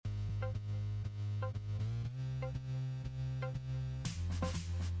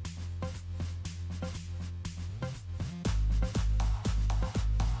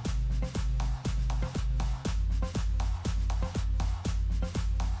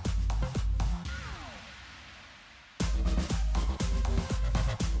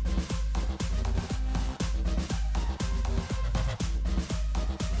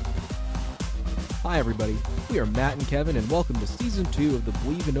Hi, everybody. We are Matt and Kevin, and welcome to Season 2 of the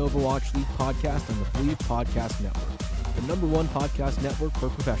Believe in Overwatch League podcast on the Believe Podcast Network, the #1 podcast network for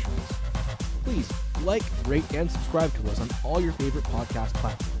professionals. Please like, rate, and subscribe to us on all your favorite podcast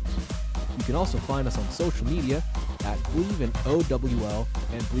platforms. You can also find us on social media at Believe in OWL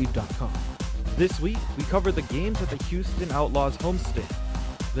and Believe.com. This week, we cover the games at the Houston Outlaws homestand,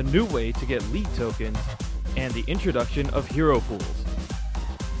 the new way to get league tokens, and the introduction of hero pools.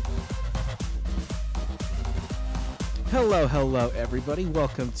 Hello, everybody.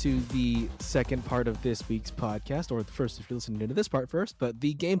 Welcome to the second part of this week's podcast, or the first if you're listening to this part first, but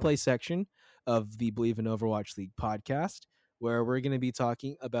the gameplay section of the Believe in Overwatch League podcast, where we're going to be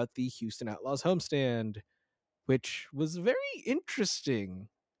talking about the Houston Outlaws homestand, which was very interesting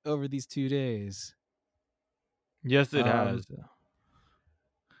over these 2 days. Yes, it has.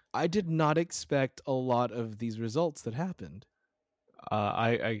 I did not expect a lot of these results that happened.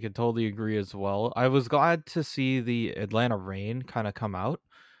 I could totally agree as well. I was glad to see the Atlanta Reign kind of come out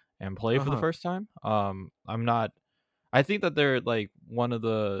and play for the first time. I think that they're like one of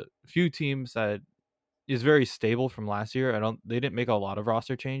the few teams that is very stable from last year. They didn't make a lot of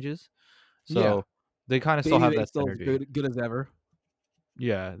roster changes, so they kind of still have that still synergy. good as ever.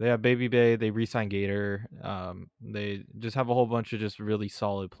 Yeah, they have Baby Bay, they re-signed Gator. They just have a whole bunch of just really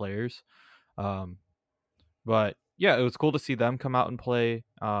solid players. But yeah, it was cool to see them come out and play.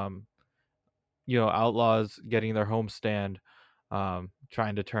 Outlaws getting their home stand,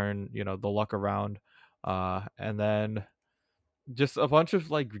 trying to turn, the luck around. And then just a bunch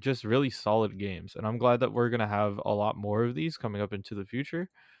of like just really solid games. And I'm glad that we're gonna have a lot more of these coming up into the future.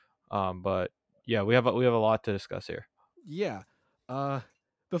 But yeah, we have a lot to discuss here. Yeah.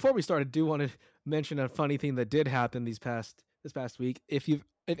 Before we start, I do want to mention a funny thing that did happen this past week. If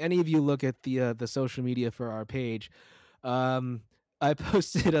any of you look at the social media for our page, I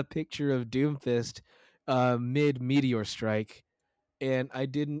posted a picture of Doomfist mid Meteor Strike, and I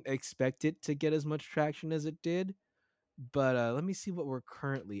didn't expect it to get as much traction as it did. But let me see what we're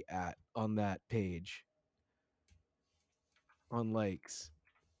currently at on that page on likes.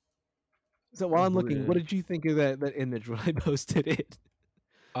 So while I'm looking, what did you think of that image when I posted it?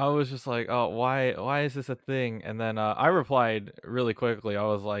 I was just like, oh, why is this a thing? And then I replied really quickly. I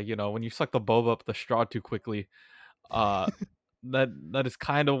was like, when you suck the boba up the straw too quickly, that is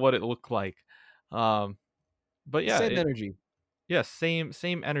kind of what it looked like. But yeah, Same energy. Yeah, same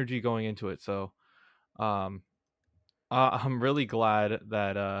energy going into it. So, I'm really glad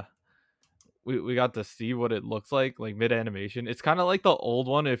that we got to see what it looks like mid animation. It's kind of like the old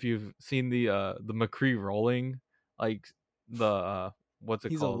one if you've seen the McCree rolling, like the what's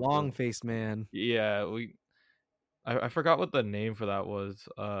it He's a called? long-faced man. Yeah, I forgot what the name for that was.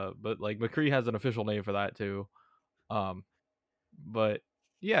 But like McCree has an official name for that too. But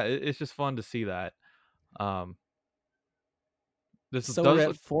yeah, it's just fun to see that. This So does we're at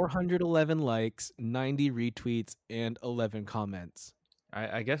look. 411 likes, 90 retweets, and 11 comments.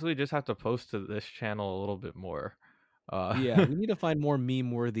 I guess we just have to post to this channel a little bit more. Yeah, we need to find more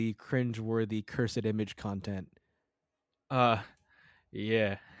meme-worthy, cringe-worthy, cursed image content.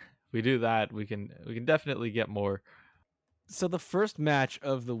 Yeah, we do that. We can definitely get more. So the first match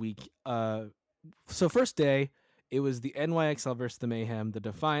of the week, first day, it was the NYXL versus the Mayhem, the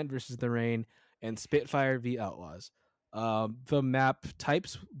Defiant versus the Reign, and Spitfire v Outlaws. The map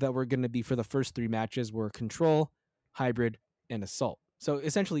types that were going to be for the first 3 matches were Control, Hybrid, and Assault. So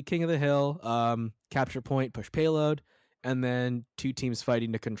essentially King of the Hill, capture point, push payload, and then 2 teams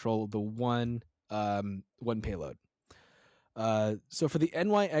fighting to control the one payload. So for the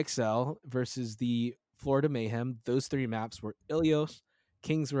NYXL versus the Florida Mayhem, those 3 maps were Ilios,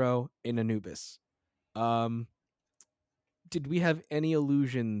 Kings Row, and Anubis. Did we have any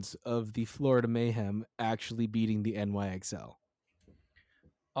illusions of the Florida Mayhem actually beating the NYXL?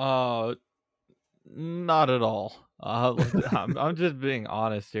 Not at all. I'm just being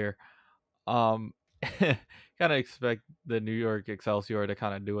honest here. Kind of expect the New York Excelsior to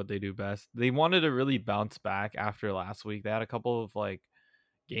kind of do what they do best. They wanted to really bounce back after last week. They had a couple of like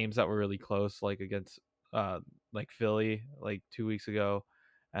games that were really close, like against like Philly like 2 weeks ago,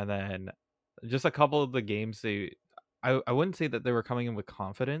 and then just a couple of the games I wouldn't say that they were coming in with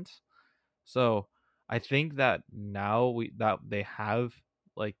confidence. So I think that now that they have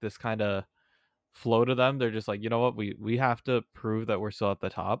like this kind of flow to them, they're just like, you know what, we have to prove that we're still at the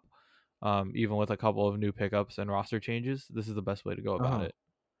top. Even with a couple of new pickups and roster changes, this is the best way to go about it.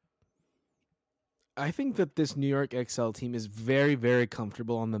 I think that this New York XL team is very, very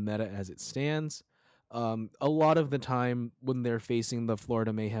comfortable on the meta as it stands. A lot of the time when they're facing the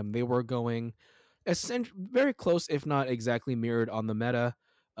Florida Mayhem, they were going very close, if not exactly mirrored on the meta.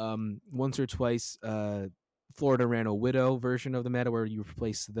 Once or twice, Florida ran a Widow version of the meta where you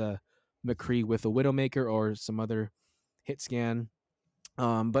replace the McCree with a Widowmaker or some other hit scan.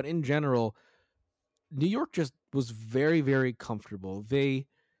 But in general, New York just was very, very comfortable.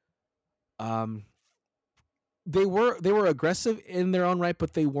 Um, they were aggressive in their own right,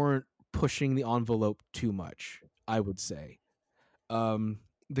 but they weren't pushing the envelope too much, I would say. Um,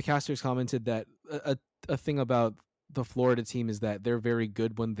 the casters commented that a thing about the Florida team is that they're very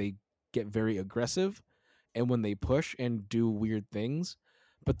good when they get very aggressive and when they push and do weird things.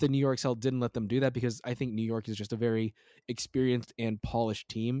 But the New York Cell didn't let them do that because I think New York is just a very experienced and polished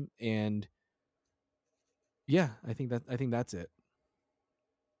team. And yeah, I think that's it.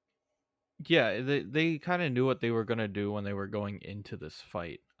 Yeah, they kind of knew what they were gonna do when they were going into this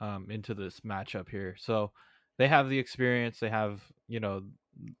fight, into this matchup here. So they have the experience. They have,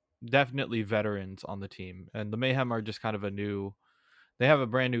 definitely veterans on the team, and the Mayhem are just kind of a new. They have a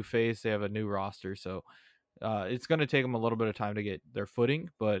brand new face. They have a new roster, so it's gonna take them a little bit of time to get their footing.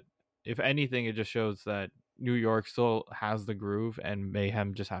 But if anything, it just shows that New York still has the groove, and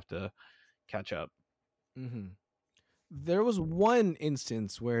Mayhem just have to catch up. Mm-hmm. There was one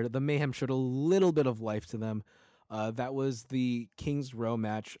instance where the Mayhem showed a little bit of life to them. That was the Kings Row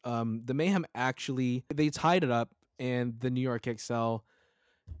match. The Mayhem actually they tied it up, and the New York XL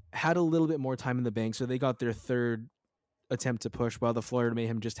had a little bit more time in the bank, so they got their third attempt to push, while the Florida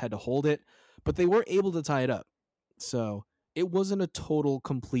Mayhem just had to hold it. But they were able to tie it up, so it wasn't a total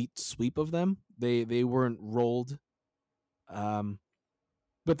complete sweep of them. They weren't rolled, um,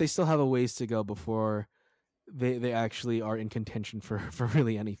 but they still have a ways to go before they actually are in contention for for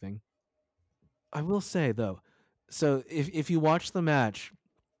really anything. I will say though, so if you watch the match,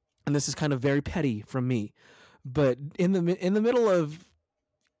 and this is kind of very petty from me, but in the middle of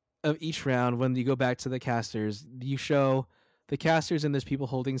each round, when you go back to the casters, you show the casters and there's people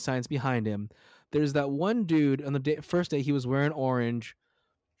holding signs behind him. There's that one dude on the first day, he was wearing orange,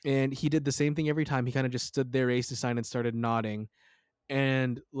 and he did the same thing every time. He kind of just stood there, raised his sign, and started nodding.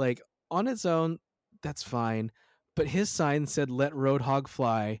 And like on its own, that's fine. But his sign said "Let Roadhog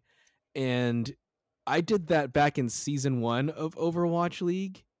Fly," and I did that back in season 1 of Overwatch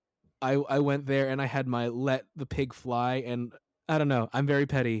League. I went there and I had my "Let the Pig Fly," and I don't know. I'm very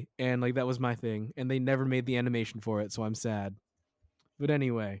petty, and like that was my thing, and they never made the animation for it, so I'm sad. But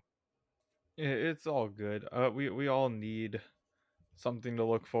anyway, It's all good. We all need something to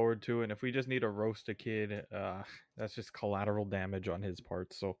look forward to, and if we just need to roast a kid, that's just collateral damage on his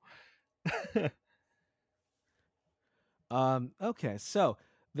part. So okay, so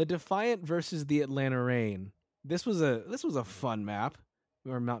the Defiant versus the Atlanta Reign. This was a fun map,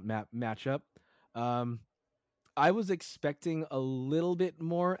 or not map matchup. Um, I was expecting a little bit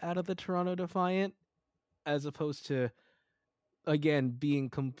more out of the Toronto Defiant, as opposed to again being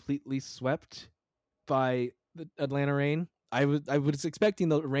completely swept by the Atlanta Reign. I was expecting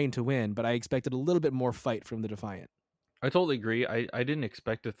the Reign to win, but I expected a little bit more fight from the Defiant. I totally agree. I didn't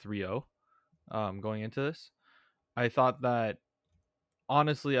expect a 3-0 going into this. I thought that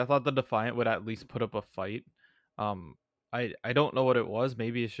honestly, I thought the Defiant would at least put up a fight. Um I don't know what it was.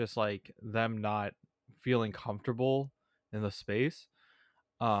 Maybe it's just like them not feeling comfortable in the space.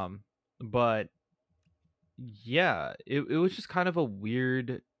 Um but yeah, it was just kind of a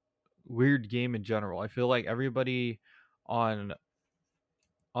weird game in general. I feel like everybody on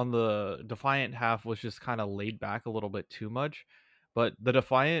the Defiant half was just kind of laid back a little bit too much, but the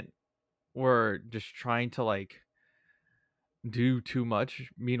Defiant were just trying to like do too much.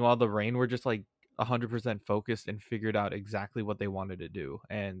 Meanwhile, the Rain were just like 100% focused and figured out exactly what they wanted to do,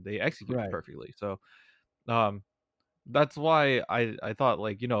 and they executed Right. perfectly. So, um, that's why I thought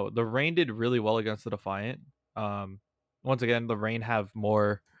like the Rain did really well against the Defiant. Um, Once again, the Rain have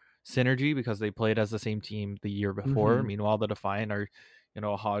more synergy because they played as the same team the year before. Mm-hmm. Meanwhile, the Defiant are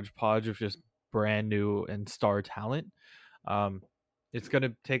a hodgepodge of just brand new and star talent. Um, it's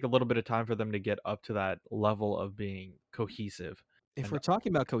gonna take a little bit of time for them to get up to that level of being cohesive. If And we're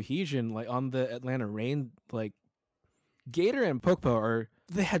talking about cohesion, like on the Atlanta Reign, like Gator and Pokpo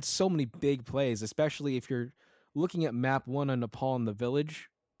they had so many big plays, especially if you're looking at map 1 on Nepal in the village.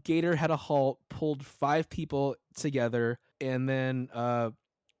 Gator had a halt, pulled 5 people together, and then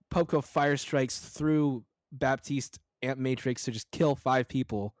Pokpo fire strikes through Baptiste Amp Matrix to just kill 5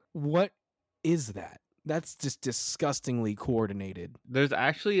 people. What is that? That's just disgustingly coordinated. there's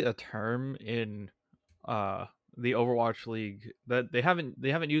actually a term in uh the Overwatch League that they haven't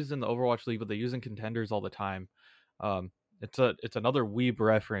used in the Overwatch League, but they use in contenders all the time. Um, it's another weeb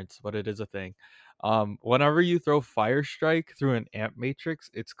reference, but it is a thing. Whenever you throw Fire Strike through an Amp Matrix,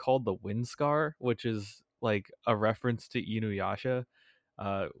 it's called the Wind Scar, which is like a reference to Inuyasha.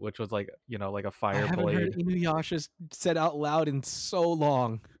 which was like like a I fire haven't heard blade. Inuyasha said out loud in so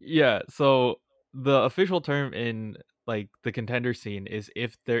long. Yeah, so the official term in like the contender scene is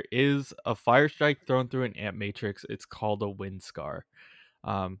if there is a fire strike thrown through an ant matrix, it's called a wind scar.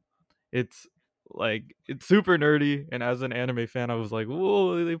 Um, it's it's super nerdy, and as an anime fan, I was like,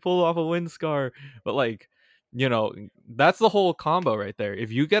 "Whoa, they pulled off a wind scar!" But that's the whole combo right there.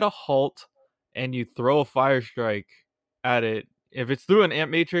 If you get a halt and you throw a fire strike at it, if it's through an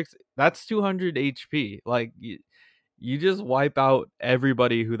ant matrix, that's 200 HP. Like you just wipe out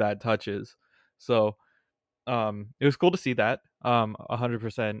everybody who that touches. So it was cool to see that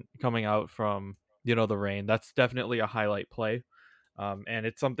 100% coming out from the rain. That's definitely a highlight play, and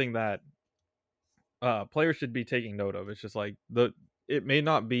it's something that players should be taking note of. It's just like it may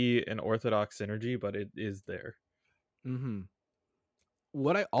not be an orthodox synergy, but it is there. Hmm.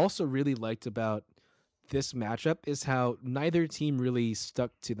 What I also really liked about this matchup is how neither team really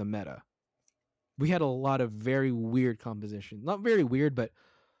stuck to the meta. We had a lot of very weird composition. Not very weird, but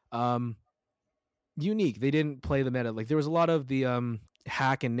um unique. They didn't play the meta. Like there was a lot of the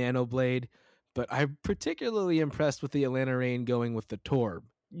hack and nano blade, but I'm particularly impressed with the Atlanta Rain going with the Torb.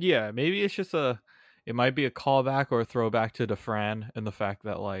 Yeah, maybe it's just it might be a callback or a throwback to DeFran and the fact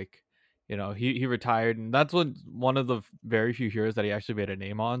that he retired, and that's one of the very few heroes that he actually made a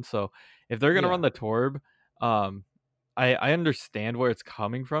name on. So if they're gonna run Yeah. the Torb, um, I understand where it's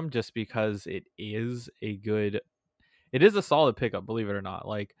coming from, just because it is a solid pickup, believe it or not.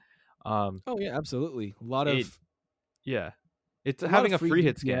 Um, Oh yeah, absolutely. it yeah, it's A lot of having a free free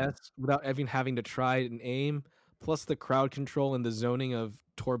hit scan. DPS without even having to try and aim, plus the crowd control and the zoning of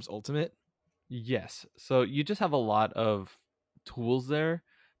Torb's ultimate. Yes. So you just have a lot of tools there.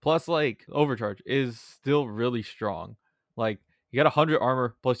 Plus, overcharge is still really strong. Like you get 100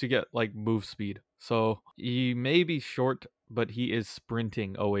 armor, plus you get move speed. So he may be short, but he is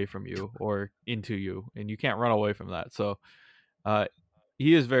sprinting away from you or into you, and you can't run away from that. So uh,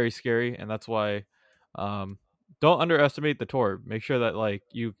 he is very scary, and that's why um, don't underestimate the Torb. Make sure that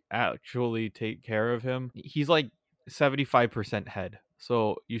you actually take care of him. He's 75% head,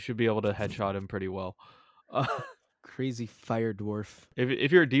 so you should be able to headshot him pretty well. Uh, Crazy fire dwarf.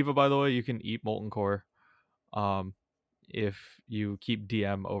 if you're a diva, by the way, you can eat molten core. Um, if you keep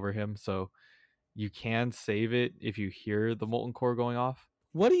DM over him, so you can save it if you hear the molten core going off.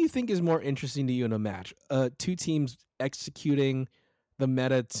 What do you think is more interesting to you in a match? Two teams executing the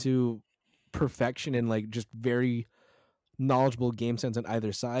meta to perfection and like just very knowledgeable game sense on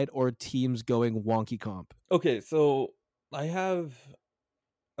either side, or teams going wonky comp? Okay, so I have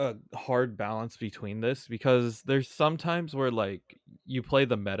a hard balance between this because there's sometimes where you play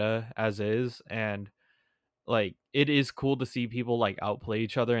the meta as is, and it is cool to see people outplay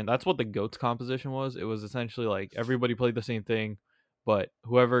each other, and that's what the goats composition was. It was essentially everybody played the same thing, but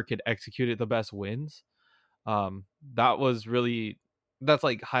whoever could execute it the best wins. That was really that's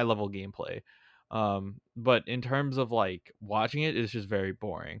high level gameplay. But in terms of watching it, it's just very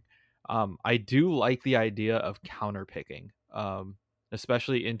boring. I do like the idea of counter picking,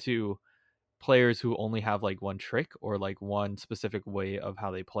 especially into players who only have one trick or one specific way of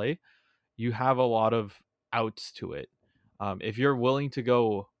how they play. You have a lot of outs to it. If you're willing to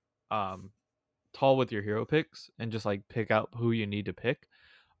go um, tall with your hero picks and just pick out who you need to pick,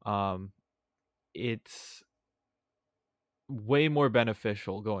 um, it's way more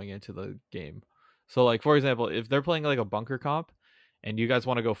beneficial going into the game. So for example, if they're playing a bunker comp and you guys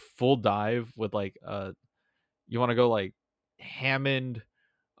want to go full dive with you want to go Hammond,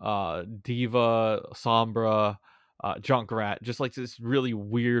 Diva, Sombra, Junkrat, just this really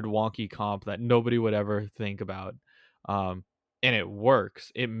weird wonky comp that nobody would ever think about. Um, and it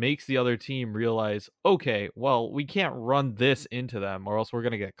works. It makes the other team realize, okay, well, we can't run this into them or else we're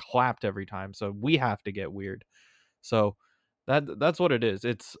gonna get clapped every time. So we have to get weird. So that's what it is.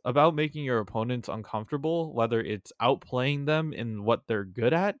 It's about making your opponents uncomfortable, whether it's outplaying them in what they're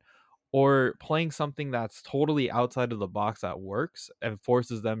good at or playing something that's totally outside of the box that works and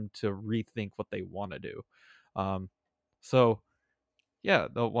forces them to rethink what they want to do. Um, so yeah,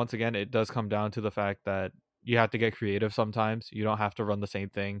 though once again, it does come down to the fact that you have to get creative sometimes. You don't have to run the same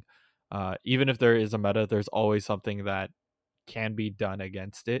thing. Even if there is a meta, there's always something that can be done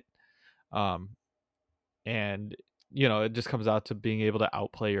against it. Um, and it just comes out to being able to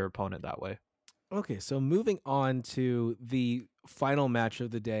outplay your opponent that way. Okay, so moving on to the final match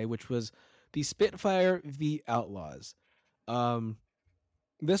of the day, which was the Spitfire v Outlaws. Um,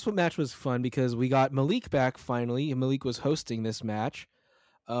 this match was fun because we got Malik back finally, and Malik was hosting this match.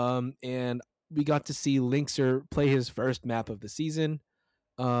 And we got to see Linkser play his first map of the season.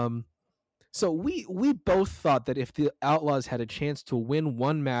 Um, So we both thought that if the Outlaws had a chance to win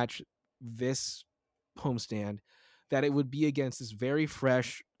one match this homestand, that it would be against this very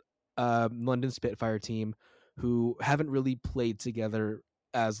fresh London Spitfire team who haven't really played together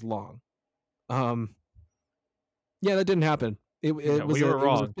as long. Um, yeah, that didn't happen. Yeah, we were It was a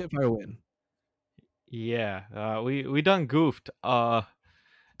wrong. Spitfire win. Yeah, we done goofed. But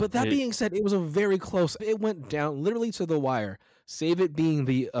that It, being said, it was a very close. It went down literally to the wire. Save it being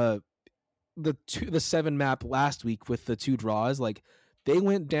the 7 map last week with the 2 draws. Like they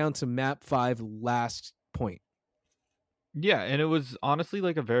went down to map 5 last point. yeah, and it was honestly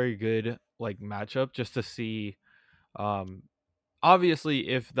like a very good like matchup just to see. Um, Obviously,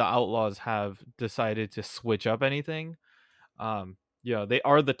 if the Outlaws have decided to switch up anything, they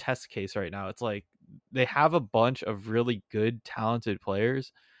are the test case right now. It's like they have a bunch of really good, talented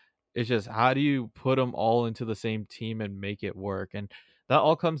players. It's just how do you put them all into the same team and make it work? And that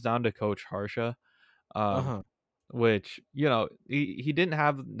all comes down to Coach Harsha, um, Uh-huh. which he didn't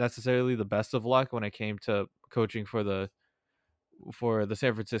have necessarily the best of luck when it came to coaching for the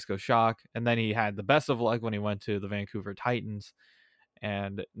San Francisco Shock, and then he had the best of luck when he went to the Vancouver Titans,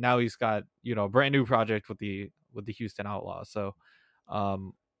 and now he's got a brand new project with the Houston Outlaws. So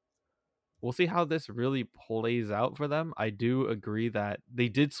um, we'll see how this really plays out for them. I do agree that they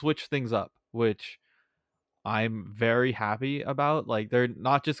did switch things up, which I'm very happy about. Like they're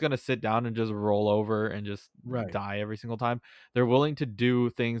not just gonna sit down and just roll over and just Right. die every single time. They're willing to do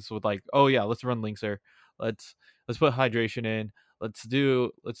things with like, oh yeah, let's run Linkser. Let's let's put hydration in. Let's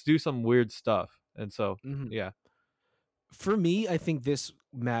do some weird stuff. And so Mhm. yeah. For me, I think this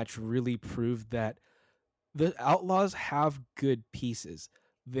match really proved that the Outlaws have good pieces.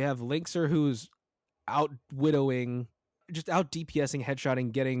 They have Linkser who's out widowing, just out DPSing,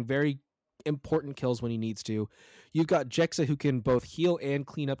 headshotting, getting very important kills when he needs to. You've got Jexa who can both heal and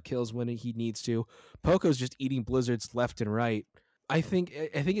clean up kills when he needs to. Poco's just eating blizzards left and right. I think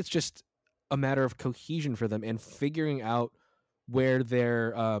it's just a matter of cohesion for them and figuring out where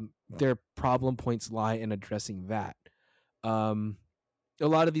their problem points lie and addressing that. Um, a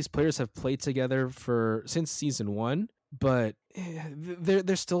lot of these players have played together for since season 1, but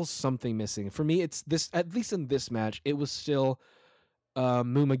there's still something missing. For me, it's this, at least in this match, it was still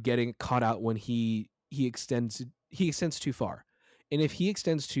Muma getting caught out when he extends too far. And if he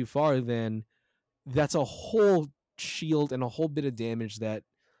extends too far, then that's a whole shield and a whole bit of damage that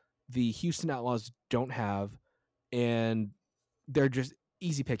the Houston Outlaws don't have, and they're just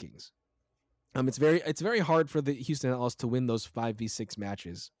easy pickings. It's very hard for the Houston Outlaws to win those 5v6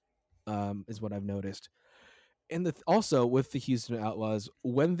 matches, is what I've noticed. And also with the Houston Outlaws,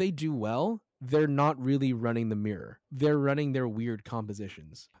 when they do well, they're not really running the mirror. They're running their weird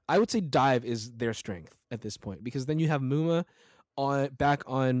compositions. I would say dive is their strength at this point, because then you have Muma back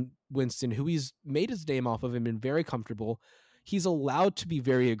on Winston, who he's made his name off of and been very comfortable. He's allowed to be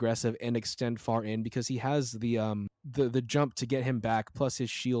very aggressive and extend far in because he has the jump to get him back. Plus, his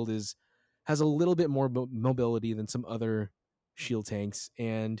shield has a little bit more mobility than some other shield tanks,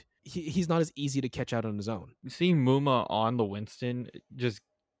 and he's not as easy to catch out on his own. Seeing Muma on the Winston just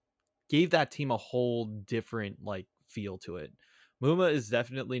gave that team a whole different like feel to it. Muma is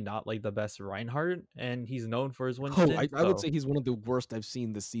definitely not like the best Reinhardt, and he's known for his Oh, Winston. I would So say he's one of the worst I've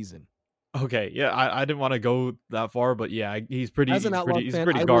seen this season. okay, yeah, I didn't want to go that far, but yeah, he's pretty As an he's pretty Outlaws he's fan,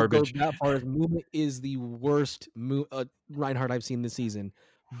 pretty I will go garbage. that far as Muma is the worst Reinhardt I've seen this season.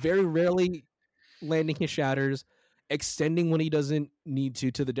 Very rarely landing his shatters, extending when he doesn't need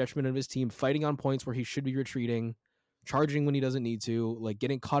to the detriment of his team, fighting on points where he should be retreating, charging when he doesn't need to, like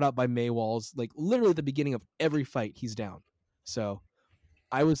getting caught up by Maywalls. Like literally at the beginning of every fight, he's down. So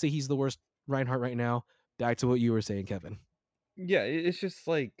I would say he's the worst Reinhardt right now. Back to what you were saying, Kevin. Yeah, it's just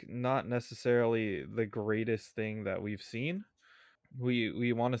like not necessarily the greatest thing that we've seen.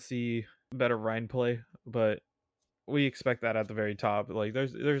 We want to see better Rhine play, but we expect that at the very top. Like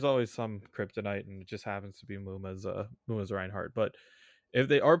there's always some kryptonite, and it just happens to be Muma's Reinhardt. But if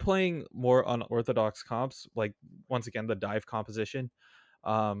they are playing more unorthodox comps, like once again the dive composition,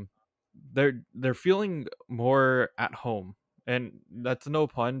 um, they're feeling more at home, and that's no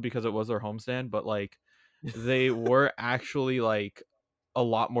pun because it was their homestand, but like they were actually like a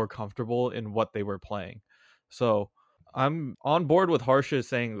lot more comfortable in what they were playing. So I'm on board with Harsha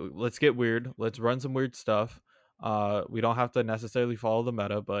saying let's get weird, let's run some weird stuff. We don't have to necessarily follow the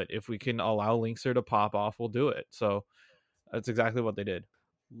meta, but if we can allow Linkser to pop off, we'll do it. So that's exactly what they did.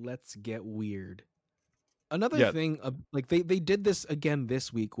 Let's get weird. Another Yeah. thing, like they did this again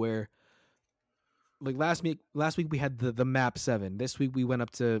this week, where like last week we had the map 7. This week we went up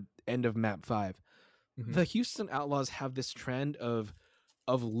to end of map 5. Mhm. The Houston Outlaws have this trend of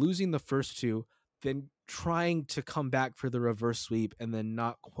of losing the first two, then trying to come back for the reverse sweep and then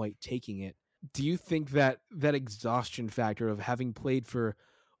not quite taking it. Do you think that that exhaustion factor of having played for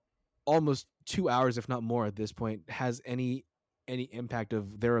almost 2 hours, if not more, at this point, has any impact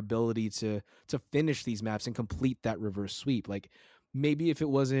of their ability to finish these maps and complete that reverse sweep? Like maybe if it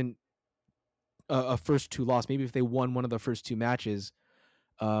wasn't a first two loss, maybe if they won one of the first two matches,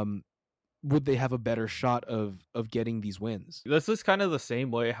 um, would they have a better shot of getting these wins? This is kind of the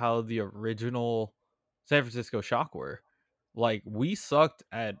same way how the original San Francisco Shock were. Like we sucked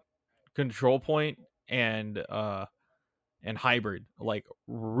at control point and hybrid like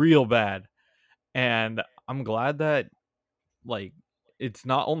real bad. And I'm glad that like it's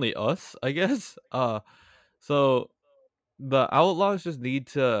not only us, I guess. So the Outlaws just need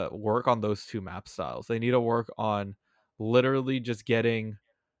to work on those two map styles. They need to work on literally just getting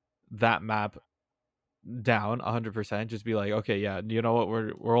that map down 100%. Just be like, okay, yeah, you know what,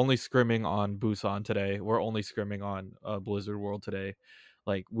 we're only scrimming on Busan today, we're only scrimming on Blizzard World today.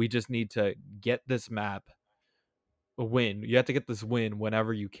 Like we just need to get this map a win. You have to get this win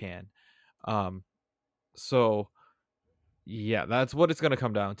whenever you can. um so yeah, that's what it's going to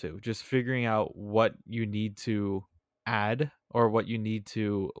come down to, just figuring out what you need to add or what you need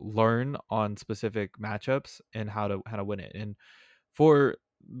to learn on specific matchups and how to win it. And for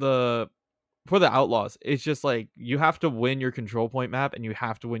the for the Outlaws, it's just like you have to win your control point map and you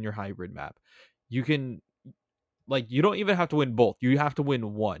have to win your hybrid map. You can like you don't even have to win both. You have to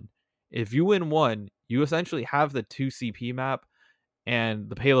win one. If you win one, you essentially have the 2 CP map and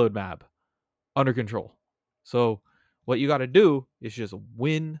the payload map under control. So what you got to do is just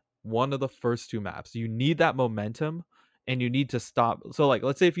win one of the first two maps. You need that momentum and you need to stop. So like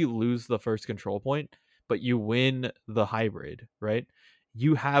let's say if you lose the first control point but you win the hybrid, right?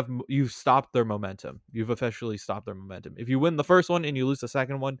 You've stopped their momentum. You've officially stopped their momentum. If you win the first one and you lose the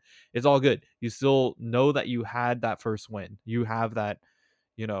second one, it's all good. You still know that you had that first win. You have that,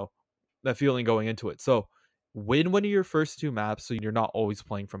 you know, that feeling going into it. So win one of your first two maps so you're not always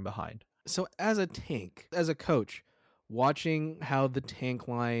playing from behind. So as a tank, as a coach, watching how the tank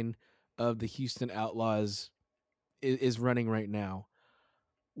line of the Houston Outlaws is running right now,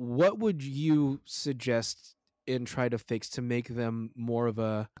 what would you suggest and try to fix to make them more of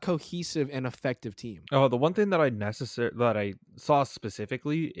a cohesive and effective team? Oh, the one thing that I saw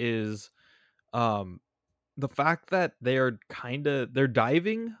specifically is um the fact that they're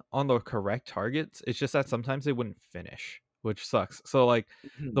diving on the correct targets. It's just that sometimes they wouldn't finish, which sucks. So like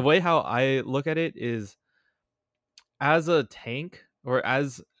the Mhm. way how I look at it is as a tank, or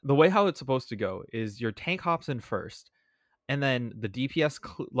as the way how it's supposed to go is your tank hops in first and then the DPS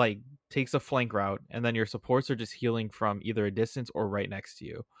like takes a flank route and then your supports are just healing from either a distance or right next to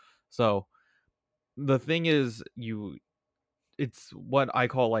you. So the thing is it's what I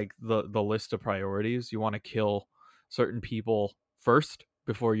call like the list of priorities. You want to kill certain people first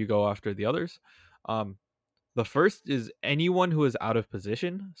before you go after the others. Um, the first is anyone who is out of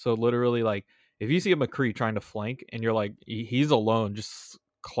position. So literally, like if you see a McCree trying to flank and you're like he's alone, just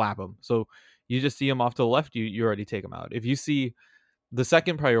clap him. So you just see him off to the left, you already take him out. If you see the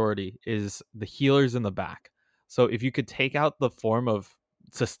second priority is the healers in the back. So if you could take out the form of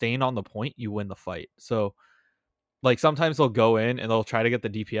sustain on the point, you win the fight. So like sometimes they'll go in and they'll try to get the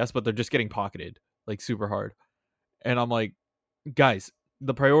DPS, but they're just getting pocketed like super hard. And I'm like, guys,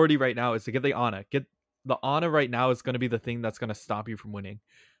 the priority right now is to get the Ana. Get the Ana right now is going to be the thing that's going to stop you from winning.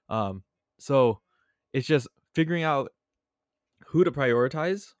 Um, so it's just figuring out who to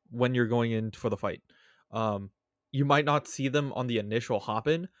prioritize when you're going in for the fight. Um, you might not see them on the initial hop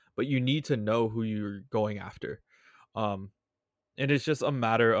in, but you need to know who you're going after. Um, and it's just a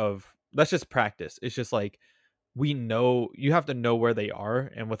matter of that's just practice. It's just like we know you have to know where they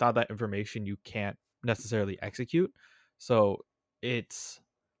are, and without that information you can't necessarily execute. So it's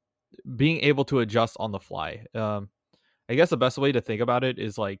being able to adjust on the fly. I guess the best way to think about it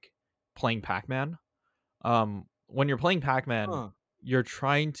is like playing Pac-Man. When you're playing Pac-Man, Huh. you're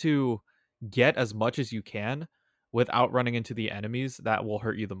trying to get as much as you can without running into the enemies that will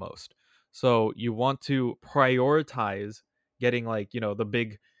hurt you the most. So you want to prioritize getting like, the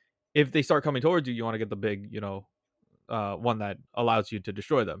big, if they start coming towards you, you want to get the big, one that allows you to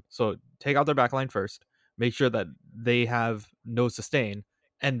destroy them. So take out their backline first, make sure that they have no sustain,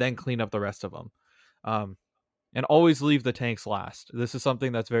 and then clean up the rest of them. Um, and always leave the tanks last. This is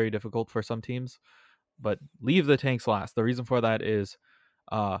something that's very difficult for some teams, but leave the tanks last. The reason for that is,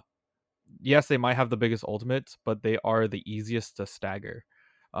 uh, yes, they might have the biggest ultimates, but they are the easiest to stagger.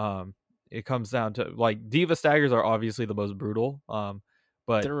 It comes down to like diva staggers are obviously the most brutal.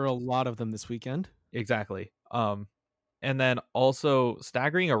 But There were a lot of them this weekend. exactly. and then also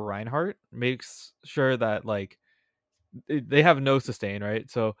staggering a Reinhardt makes sure that like they have no sustain, right?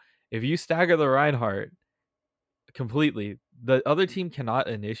 So if you stagger the Reinhardt completely, the other team cannot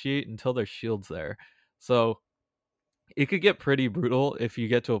initiate until their shield's there. So it could get pretty brutal if you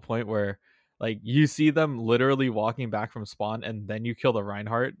get to a point where like you see them literally walking back from spawn and then you kill the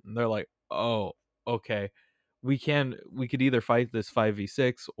Reinhardt and they're like, "Oh, okay. We could either fight this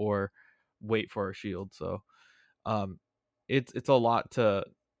 5v6 or wait for our shield." So, um it's a lot to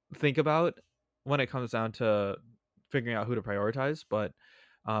think about when it comes down to figuring out who to prioritize, but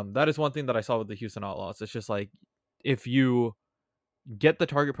that is one thing that I saw with the Houston Outlaws. It's just like if you get the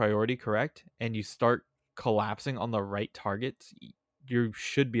target priority correct and you start collapsing on the right targets, you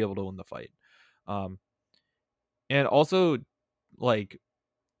should be able to win the fight. Um, and also, like,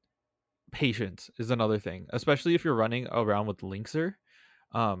 patience is another thing, especially if you're running around with Linkser.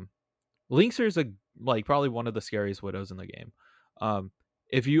 Um, Linkser is like probably one of the scariest widows in the game. Um,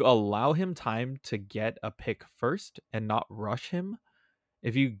 if you allow him time to get a pick first and not rush him,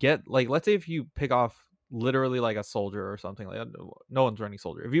 if you get like, let's say if you pick off literally like a soldier or something like that, no one's running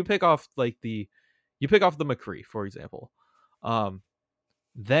soldier. If you pick off you pick off the McCree, for example, um,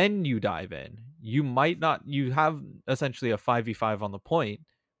 then you dive in. You might not. You have essentially a 5v5 on the point,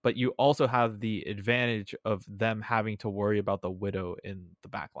 but you also have the advantage of them having to worry about the widow in the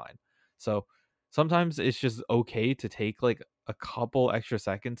back line. So sometimes it's just okay to take like a couple extra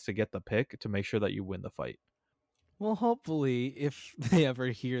seconds to get the pick to make sure that you win the fight. Well, hopefully, if they ever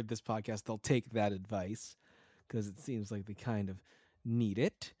hear this podcast, they'll take that advice because it seems like they kind of need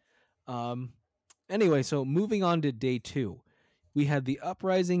it. Um, anyway, so moving on to day 2, we had the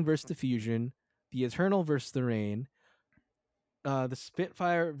Uprising versus the Fusion, the Eternal versus the Rain, the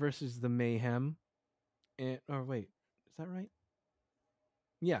Spitfire versus the Mayhem, and or wait, is that right?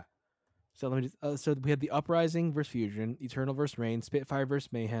 Yeah. So let me just, so we had the Uprising versus Fusion, Eternal versus Rain, Spitfire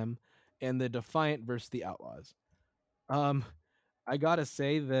versus Mayhem, and the Defiant versus the Outlaws. Um, I gotta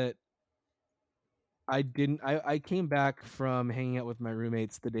say that I didn't. I came back from hanging out with my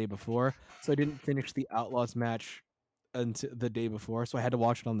roommates the day before, so I didn't finish the Outlaws match until the day before. So I had to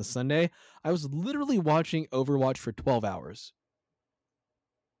watch it on the Sunday. I was literally watching Overwatch for 12 hours.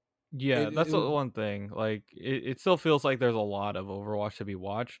 Yeah, that's It the was one thing. Like, it still feels like there's a lot of Overwatch to be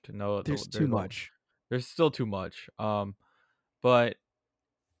watched. No, there's too much. there's still too much. But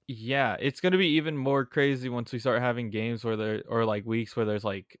yeah, it's gonna be even more crazy once we start having games where there or like weeks where there's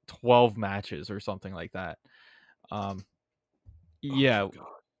like 12 matches or something like that. Um, Oh my yeah,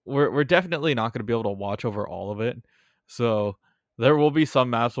 god. we're definitely not gonna be able to watch over all of it. So there will be some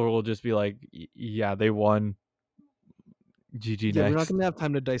maps where we'll just be like, yeah, they won. GG Yeah, we're not next. gonna have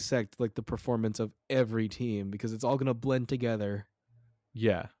time to dissect like the performance of every team because it's all gonna blend together.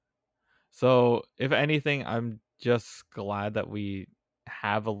 Yeah. So if anything, I'm just glad that we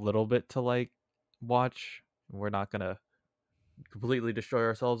have a little bit to like watch. We're not gonna completely destroy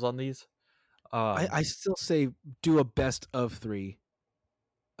ourselves on these. I still say do a best of 3.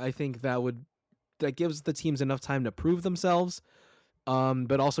 I think that gives the teams enough time to prove themselves,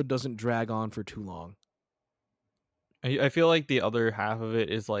 but also doesn't drag on for too long. I feel like the other half of it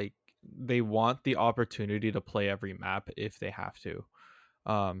is like they want the opportunity to play every map if they have to.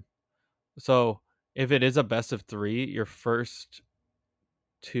 Um, so if it is a best of 3, your first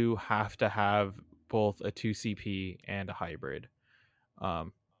two have to have both a 2 CP and a hybrid.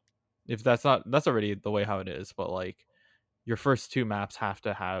 Um, if that's already the way how it is, but like your first 2 maps have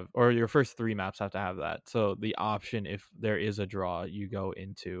to have, or your first 3 maps have to have that. So the option, if there is a draw, you go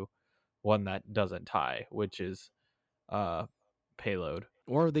into one that doesn't tie, which is uh payload.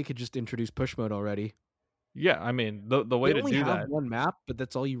 Or they could just introduce push mode already. Yeah, I mean the They way to only do have that. one map, but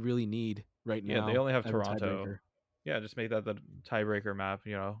that's all you really need right Yeah, they now only have as a Toronto. tiebreaker. Yeah, just make that the tiebreaker map.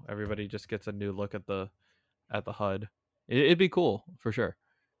 You know, everybody just gets a new look at the HUD. It'd be cool for sure.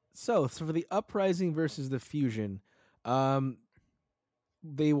 So for the Uprising versus the Fusion, um,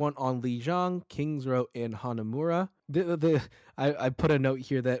 they won on Lijiang, Kings Row, and Hanamura. I put a note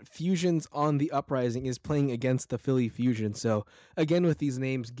here that Fusion's on the Uprising is playing against the Philly Fusion. So again, with these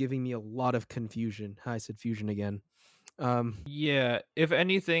names giving me a lot of confusion. I said Fusion again. Yeah, if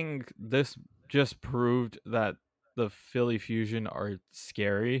anything, this just proved that the Philly Fusion are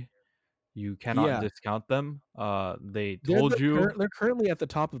scary. You cannot Yeah, discount them. They told you. they're currently at the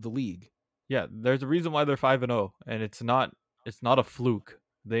top of the league. Yeah, there's a reason why they're 5-0, and it's not a fluke.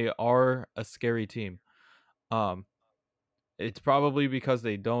 They are a scary team. Um, it's probably because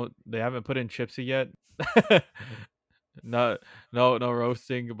they haven't put in Chipsy yet. no, no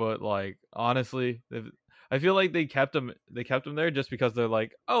roasting, but like honestly, I feel like they kept him there just because they're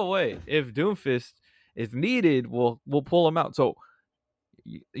like, oh wait, if Doomfist is needed, we'll pull him out. So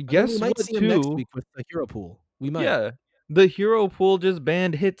I mean, we guess might what see him next too? week with the hero pool. We might. Yeah. The hero pool just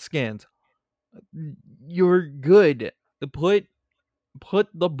banned hit scans. You're good. Put put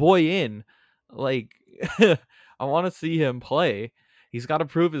the boy in. Like I want to see him play. He's got to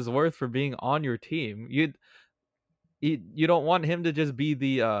prove his worth for being on your team. You don't want him to just be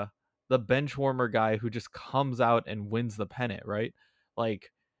the bench warmer guy who just comes out and wins the pennant, right?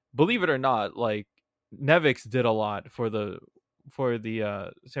 Like, believe it or not, like Nevix did a lot for the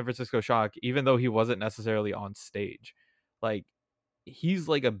San Francisco Shock, even though he wasn't necessarily on stage. Like, he's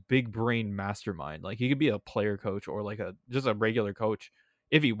like a big brain mastermind. Like, he could be a player coach or like a just a regular coach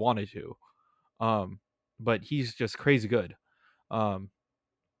if he wanted to. Um, but he's just crazy good. Um,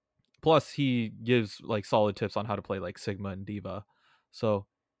 Plus, he gives like solid tips on how to play like Sigma and Diva. So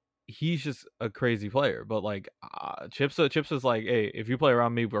he's just a crazy player. But like Chips is like, hey, if you play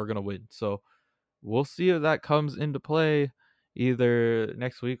around me, we're gonna win. So we'll see if that comes into play either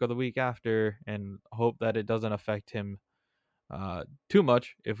next week or the week after, and hope that it doesn't affect him too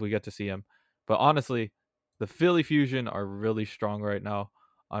much if we get to see him. But honestly, the Philly Fusion are really strong right now.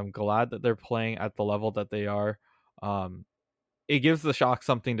 I'm glad that they're playing at the level that they are. Um, it gives the Shock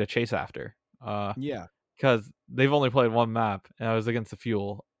something to chase after. Yeah. Because they've only played one map, and I was against the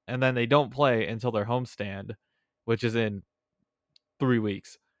Fuel, and then they don't play until their homestand, which is in 3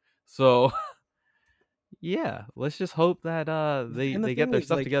 weeks. So yeah, let's just hope that And the they get thing their is,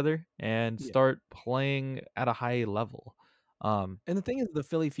 stuff like, together and yeah. start playing at a high level. And the thing is, the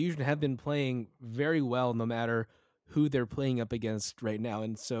Philly Fusion have been playing very well, no matter who they're playing up against right now.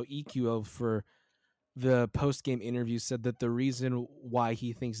 And so EQO for the post game interview said that the reason why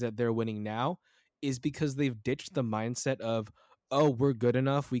he thinks that they're winning now is because they've ditched the mindset of, oh, we're good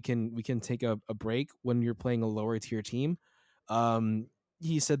enough, we can take a break when you're playing a lower tier team. um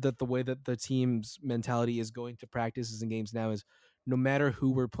he said that the way that the team's mentality is going to practices and games now is, no matter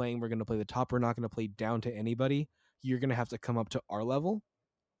who we're playing, we're going to play the top, we're not going to play down to anybody, you're going to have to come up to our level.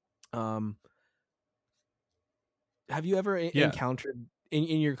 um have you ever Yeah, encountered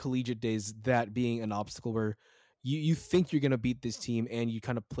in your collegiate days that being an obstacle where you think you're going to beat this team and you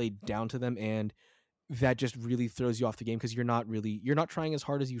kind of play down to them, and that just really throws you off the game because you're not trying as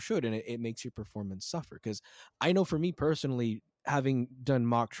hard as you should, and it makes your performance suffer? Because I know for me personally, having done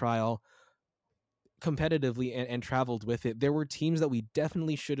mock trial competitively and traveled with it, there were teams that we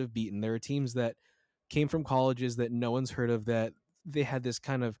definitely should have beaten. There were teams that came from colleges that no one's heard of, that they had this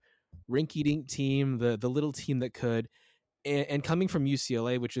kind of rinky dink team, the little team that could. And coming from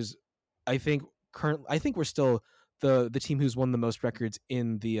UCLA, which is, I think, I think we're still the team who's won the most records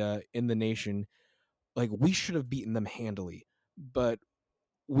in the nation. Like, we should have beaten them handily, but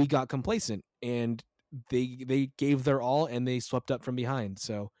we got complacent and they gave their all and they swept up from behind.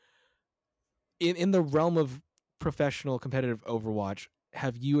 So in the realm of professional competitive Overwatch,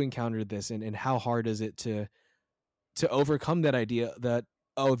 have you encountered this, and how hard is it to overcome that idea that,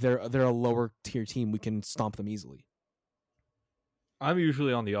 oh, they're a lower tier team, we can stomp them easily? I'm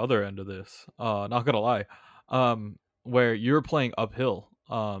usually on the other end of this. Not gonna lie, where you're playing uphill.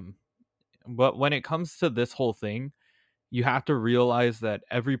 But when it comes to this whole thing, you have to realize that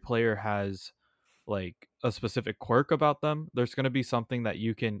every player has like a specific quirk about them. There's going to be something that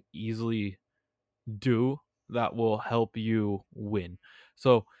you can easily do that will help you win.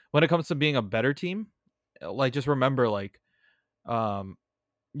 So when it comes to being a better team, like just remember like um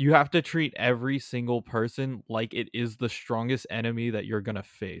you have to treat every single person like it is the strongest enemy that you're going to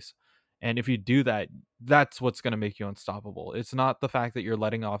face. And if you do that, that's what's going to make you unstoppable. It's not the fact that you're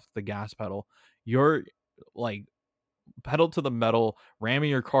letting off the gas pedal. You're like pedal to the metal, ramming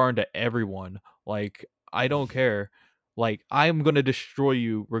your car into everyone. Like, I don't care. Like, I'm gonna destroy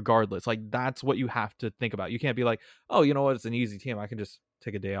you regardless. Like, that's what you have to think about. You can't be like, oh, you know what? It's an easy team. I can just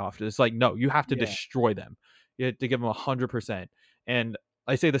take a day off. It's like, no, you have to Yeah. destroy them. You have to give them 100%. And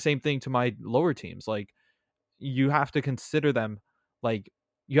I say the same thing to my lower teams. Like, you have to consider them. Like,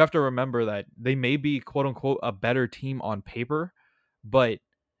 you have to remember that they may be quote unquote a better team on paper, but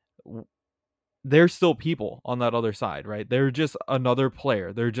there's still people on that other side, right? They're just another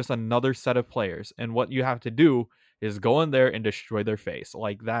player. They're just another set of players. And what you have to do is go in there and destroy their face.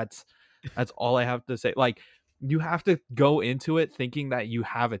 Like that's all I have to say. Like you have to go into it thinking that you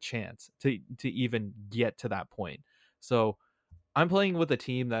have a chance to even get to that point. So I'm playing with a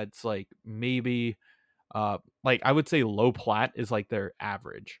team that's like maybe like I would say low plat is like their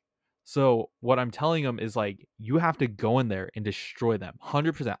average. So what I'm telling them is like you have to go in there and destroy them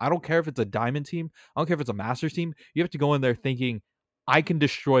 100%. I don't care if it's a diamond team, I don't care if it's a masters team. You have to go in there thinking I can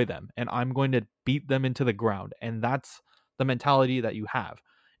destroy them and I'm going to beat them into the ground, and that's the mentality that you have.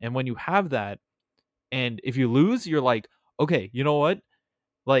 And when you have that, And if you lose, you're like, okay, you know what?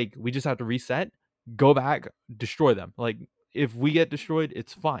 Like, we just have to reset, go back, destroy them. Like, if we get destroyed,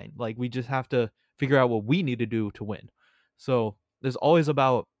 it's fine. Like, we just have to figure out what we need to do to win. So there's always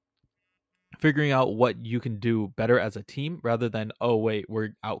about figuring out what you can do better as a team rather than, oh wait,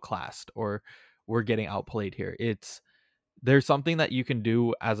 we're outclassed or we're getting outplayed here. It's there's something that you can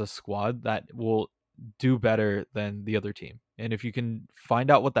do as a squad that will do better than the other team. And if you can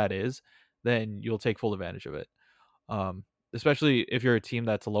find out what that is, then you'll take full advantage of it. Um, Especially if you're a team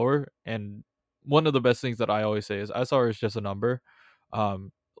that's lower. And one of the best things that I always say is SR is just a number.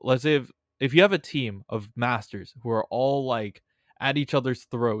 Um, let's say if you have a team of masters who are all like at each other's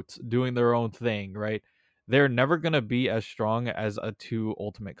throats doing their own thing, right? They're never gonna be as strong as a two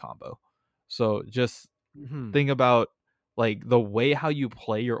ultimate combo. So just Hmm. think about like the way how you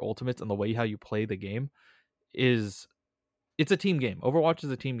play your ultimates and the way how you play the game is it's a team game. Overwatch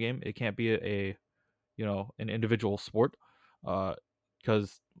is a team game. It can't be a an individual sport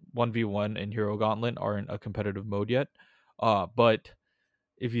because 1v1 and Hero Gauntlet aren't a competitive mode yet. But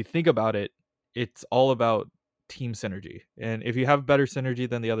if you think about it, it's all about team synergy. And if you have better synergy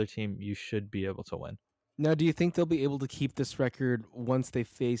than the other team, you should be able to win. Now, do you think they'll be able to keep this record once they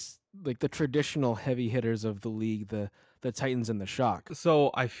face like the traditional heavy hitters of the league, the Titans and the Shock?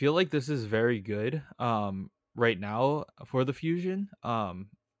 So I feel like this is very good right now for the Fusion.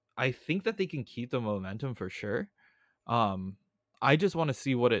 I think that they can keep the momentum for sure. Um I just want to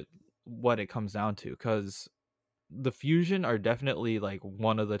see what it comes down to cuz the Fusion are definitely like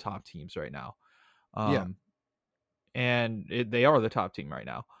one of the top teams right now. Yeah. Um they are the top team right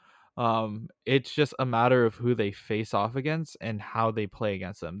now. It's just a matter of who they face off against and how they play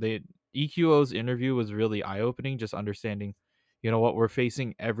against them. They EQO's interview was really eye opening, just understanding, you know what, we're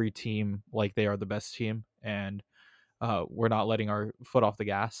facing every team like they are the best team, and we're not letting our foot off the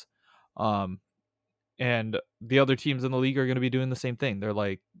gas. Um, and the other teams in the league are going to be doing the same thing. They're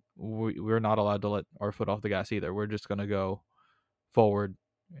like, we're not allowed to let our foot off the gas either. We're just going to go forward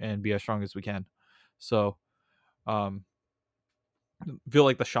and be as strong as we can. So, um, feel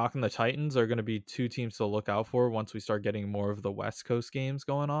like the Shock and the Titans are going to be two teams to look out for once we start getting more of the West Coast games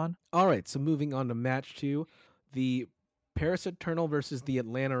going on. All right. So moving on to match two, the Paris Eternal versus the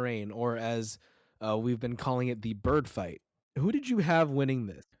Atlanta Reign, or as we've been calling it, the Bird Fight. Who did you have winning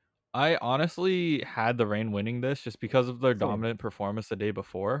this? I honestly had the Rain winning this just because of their Same. dominant performance the day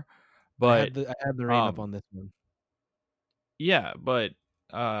before. I But had the Reign up um on this one. yeah, but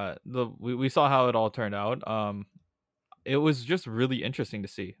we saw how it all turned out. It was just really interesting to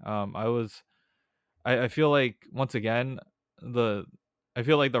see. I feel like once again the I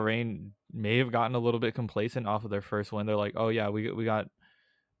feel like the Rain may have gotten a little bit complacent off of their first win. They're like, "Oh yeah, we got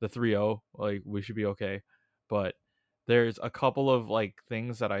the 3-0, like we should be okay." But there's a couple of like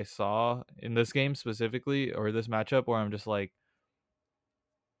things that I saw in this game specifically or this matchup where I'm just like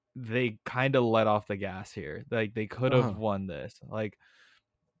they kind of let off the gas here. Like they could Uh have huh. won this. Like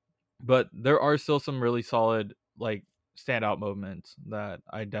but there are still some really solid like standout moments that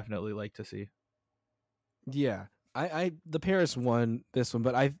I definitely like to see. Yeah. I the Paris won this one,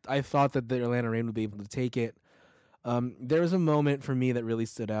 but I thought that the Atlanta Reign would be able to take it. There was a moment for me that really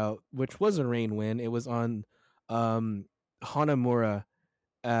stood out, which was a Reign win. It was on um, Hanamura.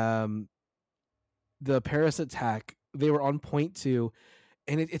 Um, the Paris attack. They were on point two,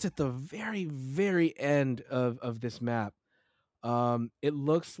 and it's at the very, very end of this map. It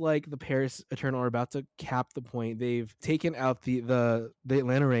looks like the Paris Eternal are about to cap the point. They've taken out the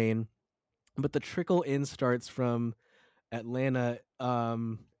Atlanta Reign, but the trickle in starts from Atlanta.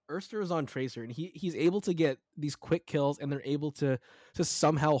 Erster is on Tracer, and he's able to get these quick kills, and they're able to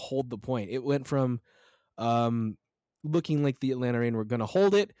somehow hold the point. It went from um looking like the Atlanta Reign were going to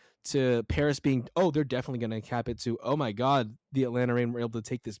hold it to Paris being, oh, they're definitely going to cap it, to, oh my god, the Atlanta Reign were able to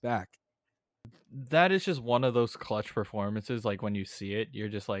take this back. That is just one of those clutch performances. Like when you see it, you're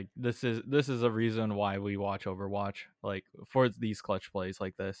just like, this is a reason why we watch Overwatch. Like for these clutch plays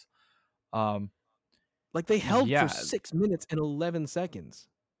like this. Um, Like they held for yeah, 6 minutes and 11 seconds.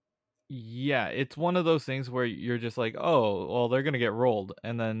 yeah, it's one of those things where you're just like, oh, well, they're gonna get rolled,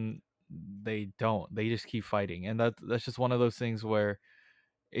 and then they don't. They just keep fighting, and that's just one of those things where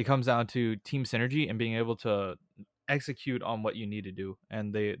it comes down to team synergy and being able to execute on what you need to do,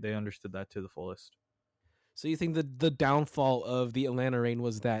 and they understood that to the fullest. So you think the downfall of the Atlanta Reign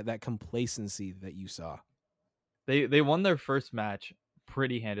was that complacency that you saw? They won their first match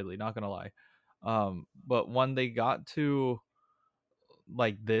pretty handedly, not gonna lie. But when they got to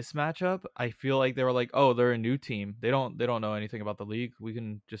like this matchup, I feel like they were like, oh, they're a new team. They don't know anything about the league. We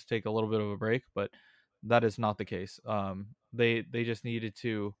can just take a little bit of a break, but that is not the case. They just needed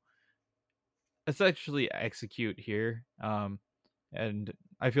to essentially execute here. And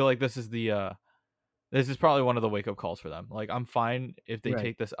I feel like this is probably one of the wake up calls for them. Like, I'm fine if they Right.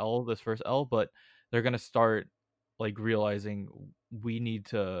 take this first L, but they're gonna start like realizing we need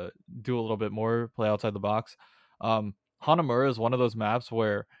to do a little bit more, play outside the box. Hanamura is one of those maps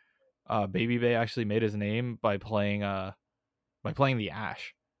where Baby Bay actually made his name by playing the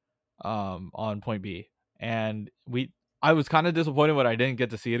Ash on point B. And I was kind of disappointed when I didn't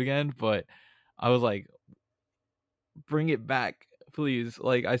get to see it again, but I was like, bring it back, please.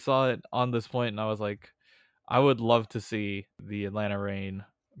 Like, I saw it on this point and I was like, I would love to see the Atlanta Reign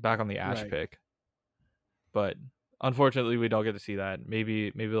back on the Ash Right. pick, but unfortunately we don't get to see that.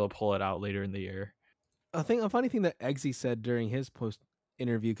 Maybe they'll pull it out later in the year. A funny thing that Eggsy said during his post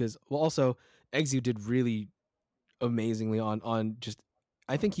interview, because well, also Eggsy did really amazingly on just.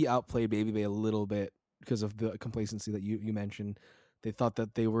 I think he outplayed Baby Bay a little bit because of the complacency that you mentioned. They thought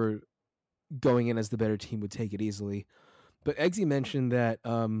that they were going in as the better team would take it easily. But Eggsy mentioned that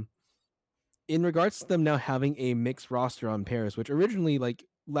in regards to them now having a mixed roster on Paris, which originally like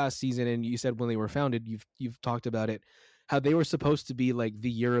last season, and you said when they were founded, you've talked about it, how they were supposed to be like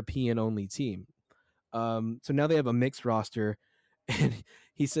the European only team. So now they have a mixed roster, and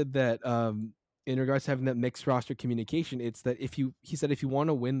he said that in regards to having that mixed roster communication, it's that he said if you want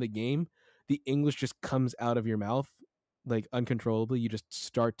to win the game, the English just comes out of your mouth like uncontrollably. You just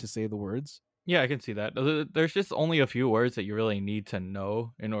start to say the words. Yeah, I can see that. There's just only a few words that you really need to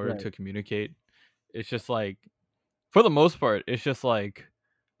know in order Right. to communicate. It's just like, for the most part, it's just like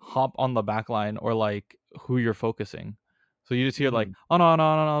hop on the back line or like who you're focusing. So you just hear like, Mm-hmm. oh no,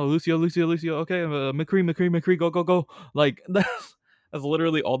 no, no, no, Lucio, Lucio, Lucio, okay, McCree, McCree, McCree, go, go, go. Like, that's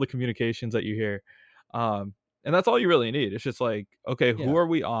literally all the communications that you hear. And that's all you really need. It's just like, okay, who Yeah. are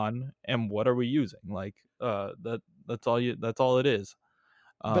we on and what are we using? Like, that's all it is.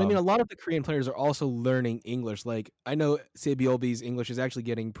 But I mean, Um, a lot of the Korean players are also learning English. Like I know Sabiolbi's English is actually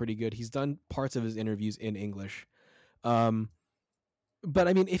getting pretty good. He's done parts of his interviews in English. Um, but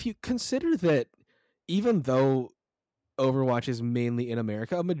I mean, if you consider that, even though Overwatch is mainly in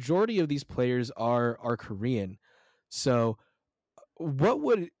America, a majority of these players are Korean. So, what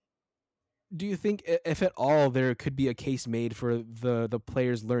would do you think, if at all, there could be a case made for the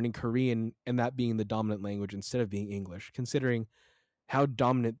players learning Korean and that being the dominant language instead of being English, considering how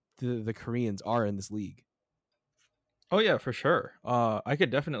dominant the Koreans are in this league? oh yeah, for sure. I could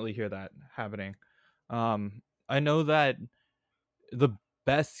definitely hear that happening. I know that the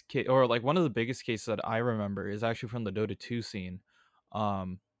best case, or like one of the biggest cases that I remember, is actually from the Dota 2 scene.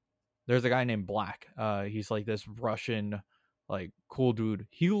 Um, there's a guy named Black. He's like this Russian, like cool dude.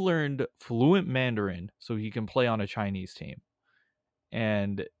 He learned fluent Mandarin so he can play on a Chinese team,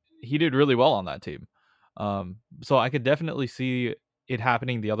 and he did really well on that team. So I could definitely see it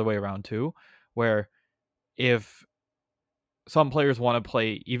happening the other way around too, where if some players want to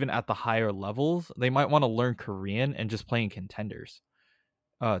play even at the higher levels, they might want to learn Korean and just play in contenders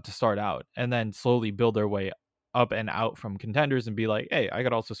to start out, and then slowly build their way up and out from contenders and be like, hey, I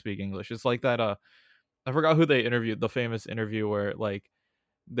could also speak English. It's like that. I forgot who they interviewed. The famous interview where like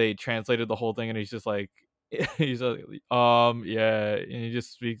they translated the whole thing, and he's just like, he's like, yeah, and he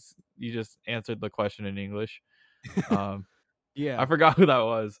just speaks. He just answered the question in English. Um, I Yeah, forgot who that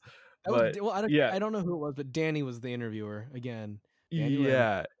was, that was but well. yeah, I don't know who it was, but Danny was the interviewer again. Danny Lim.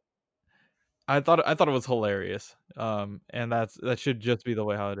 yeah. I thought it was hilarious. And that should just be the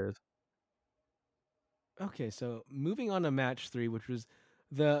way how it is. Okay, so moving on to match three, which was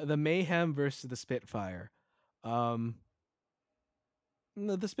the Mayhem versus the Spitfire. Um,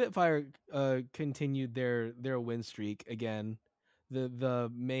 the Spitfire continued their win streak again. The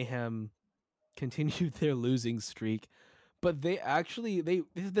Mayhem continued their losing streak, but they actually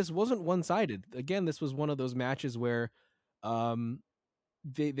this wasn't one sided. Again, this was one of those matches where um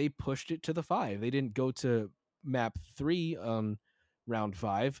they pushed it to the five. They didn't go to map three on round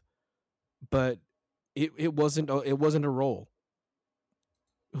five, but it wasn't a roll.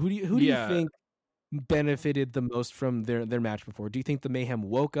 Who do you Yeah, think benefited the most from their match before? Do you think the Mayhem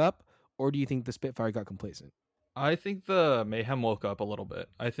woke up, or do you think the Spitfire got complacent? I think the Mayhem woke up a little bit.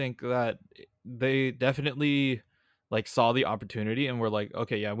 I think that they definitely like saw the opportunity and were like,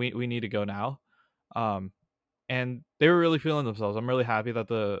 okay, yeah, we need to go now. Um, and they were really feeling themselves. I'm really happy that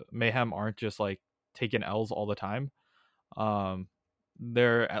the Mayhem aren't just like taking L's all the time. Um,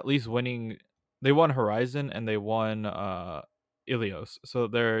 they're at least winning. They won Horizon and they won Ilios, so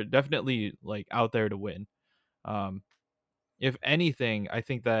they're definitely like out there to win. Um, if anything, I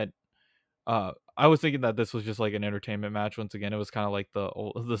think that I was thinking that this was just like an entertainment match. Once again, it was kind of like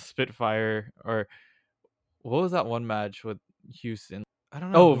the Spitfire, or what was that one match with Houston? I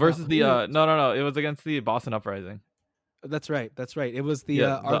don't know Oh, who versus the who it was. no, it was against the Boston Uprising. That's right. That's right. It was the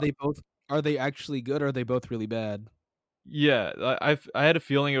Yeah, are they actually good or are they both really bad? yeah, I had a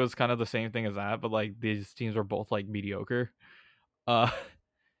feeling it was kind of the same thing as that, but like these teams were both like mediocre. Uh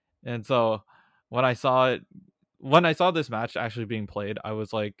and so when I saw it when I saw this match actually being played, I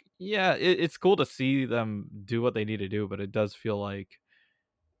was like, yeah, it's cool to see them do what they need to do, but it does feel like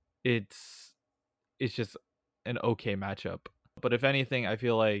it's it's just an okay matchup. But if anything, I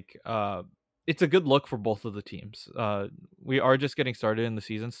feel like it's a good look for both of the teams. We are just getting started in the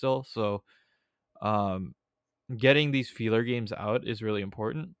season still, so um getting these feeler games out is really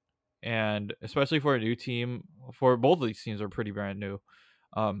important. And especially for a new team, for both of these teams are pretty brand new.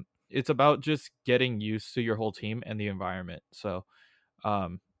 It's about just getting used to your whole team and the environment. So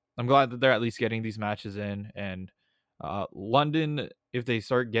um, I'm glad that they're at least getting these matches in. And London, if they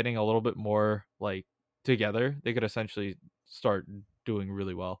start getting a little bit more like together, they could essentially start doing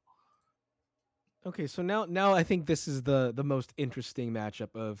really well. Okay, so now I think this is the most interesting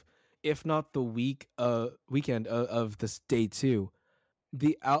matchup of, if not the weekend of this day two,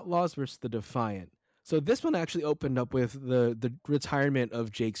 the Outlaws versus the Defiant. So this one actually opened up with the retirement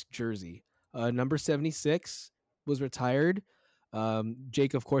of Jake's jersey. Number 76 was retired.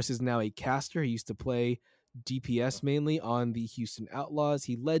 Jake, of course, is now a caster. He used to play DPS mainly on the Houston Outlaws.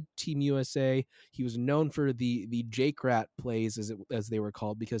 He led Team USA. He was known for the Jake Rat plays, as they were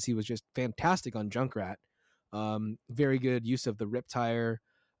called, because he was just fantastic on Junkrat. Very good use of the Riptire.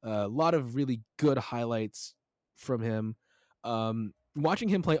 A lot of really good highlights from him. Watching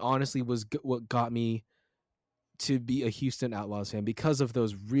him play honestly was what got me to be a Houston Outlaws fan, because of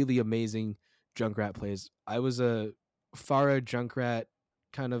those really amazing Junkrat plays. I was a Farah Junkrat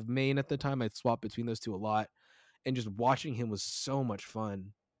kind of main at the time. I'd swap between those two a lot, and just watching him was so much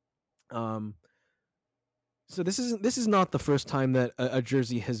fun. Um, so this is not the first time that a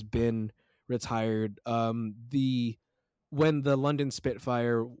jersey has been retired. The When the London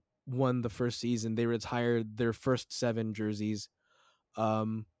Spitfire won the first season, they retired their first 7 jerseys.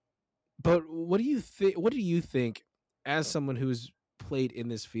 Um, But what do you think? What do you think, as someone who's played in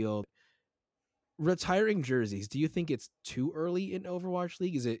this field, retiring jerseys? Do you think it's too early in Overwatch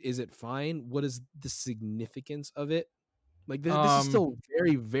League? Is it fine? What is the significance of it? Like this is Um, still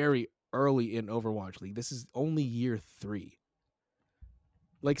very very early in Overwatch League. This is only year 3.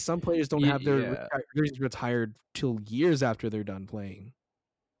 Like some players don't have their yeah. jerseys retired till years after they're done playing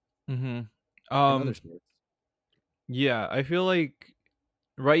Mm-hmm. in other Um, sports. yeah, I feel like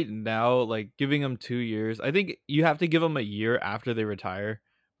right now, like giving them 2 years, I think you have to give them a year after they retire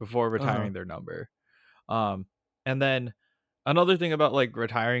before Uh huh. retiring their number. Um, and then another thing about like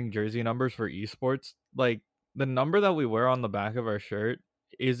retiring jersey numbers for esports, like the number that we wear on the back of our shirt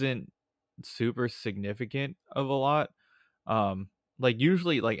isn't super significant of a lot. Um, like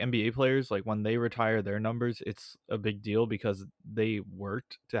usually like NBA players, like when they retire their numbers, it's a big deal because they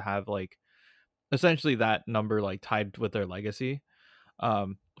worked to have like essentially that number like tied with their legacy.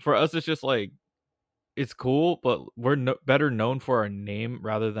 For us, it's just like it's cool, but we're better known for our name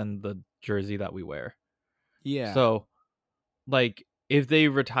rather than the jersey that we wear. Yeah. So, like, if they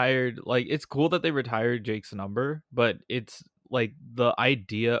retired, like, it's cool that they retired Jake's number, but it's like the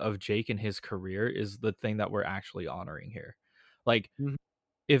idea of Jake and his career is the thing that we're actually honoring here. Like, Mhm.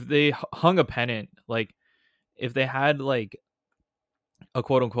 if they hung a pennant, like, if they had like a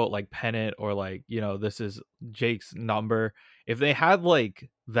quote unquote like pennant or like this is Jake's number, if they had like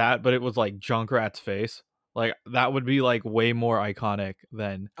that but it was like Junkrat's face, like that would be like way more iconic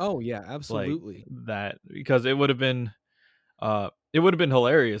than Oh yeah, like absolutely. that because it would have been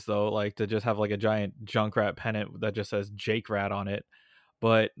hilarious though, like to just have like a giant Junkrat pennant that just says Jake Rat on it,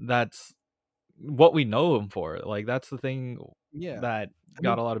 but that's what we know him for, like that's the thing Yeah. that I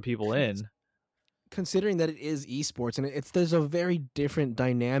got mean, a lot of people in. considering that it is esports, and it's there's a very different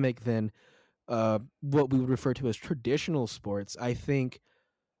dynamic than what we would refer to as traditional sports. I think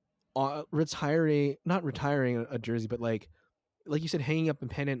retiring, not retiring a jersey, but like you said, hanging up a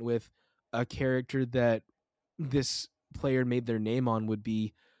pennant with a character that this player made their name on would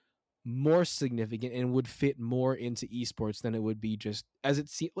be more significant and would fit more into esports than it would be just as it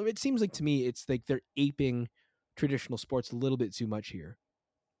seems like to me it's like they're aping traditional sports a little bit too much here.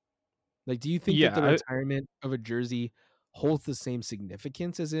 Like, do you think that Yeah, the retirement of a jersey holds the same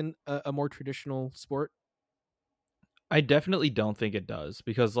significance as in a more traditional sport? I definitely don't think it does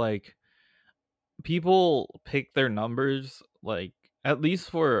because like people pick their numbers like at least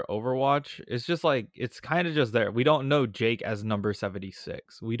for Overwatch, it's just like it's kind of just there. We don't know Jake as number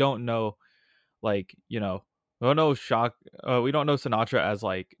 76. We don't know like, we don't know we don't know Sinatra as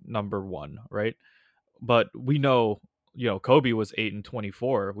like number 1, right? But we know Kobe was 8 and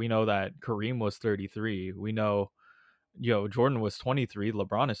 24. We know that Kareem was 33. We know Jordan was 23,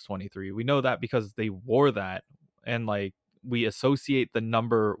 LeBron is 23. We know that because they wore that, and like we associate the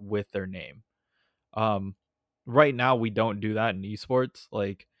number with their name. Um right now we don't do that in esports.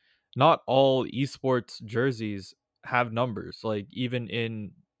 Like not all esports jerseys have numbers. Like even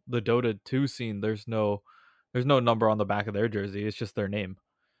in the Dota 2 scene there's no number on the back of their jersey. It's just their name.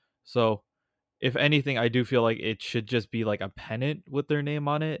 So if anything, I do feel like it should just be like a pennant with their name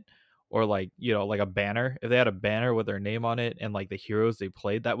on it, or like, like a banner. If they had a banner with their name on it and like the heroes they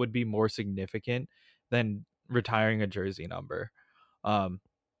played, that would be more significant than retiring a jersey number. Um,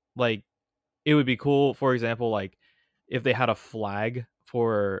 like it would be cool, for example, like if they had a flag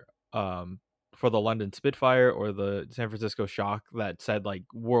for the London Spitfire or the San Francisco Shock that said like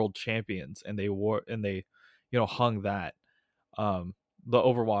world champions, and they hung that, um the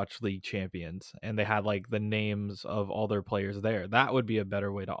Overwatch League champions, and they had like the names of all their players there. That would be a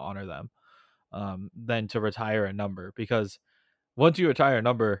better way to honor them, than to retire a number. Because once you retire a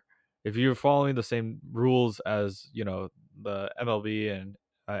number, if you're following the same rules as the MLB and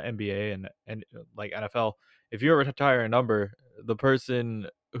NBA and like NFL, if you retire a number, the person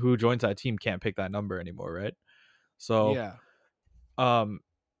who joins that team can't pick that number anymore, right? So, Yeah. um,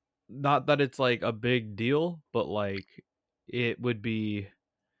 not that it's like a big deal, but like it would be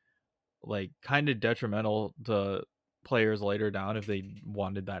like kind of detrimental to players later down if they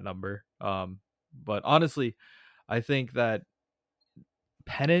wanted that number. But honestly, I think that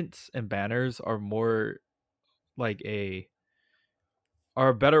pennants and banners are more like a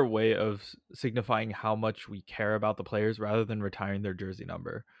better way of signifying how much we care about the players rather than retiring their jersey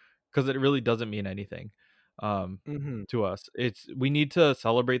number, because it really doesn't mean anything, um Hmm. to us. It's we need to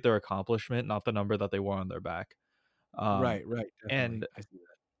celebrate their accomplishment, not the number that they wore on their back. um Right. Right. Definitely. and I see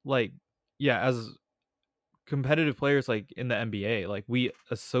that. like, yeah, as competitive players, like in the NBA, like we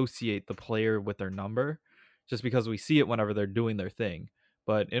associate the player with their number just because we see it whenever they're doing their thing.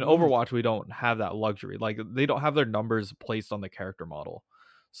 But in Hmm. Overwatch, we don't have that luxury. Like they don't have their numbers placed on the character model.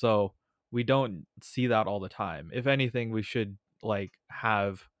 So we don't see that all the time. If anything, we should like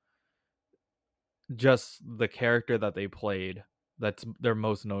have just the character that they played that's they're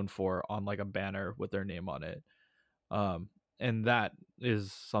most known for on like a banner with their name on it. um and that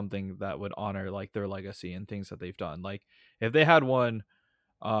is something that would honor like their legacy and things that they've done. Like if they had one,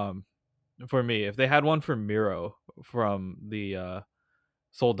 um for me, if they had one for Miro from the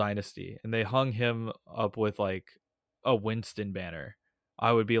Soul Dynasty, and they hung him up with like a Winston banner,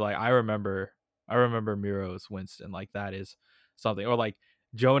 I would be like, I remember Miro's Winston. Like that is something. Or like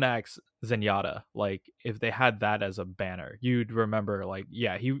Jonax Zenyatta. Like if they had that as a banner, you'd remember like,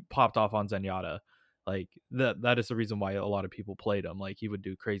 yeah, he popped off on Zenyatta. Like that is the reason why a lot of people played him. Like he would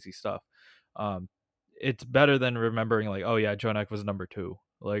do crazy stuff. Um it's better than remembering like, oh yeah, Jonak was number 2.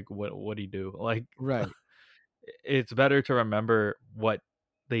 Like what do he do? Like Right. it's better to remember what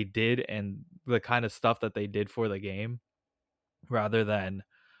they did and the kind of stuff that they did for the game, rather than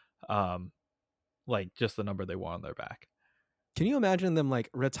um like just the number they wore on their back. Can you imagine them like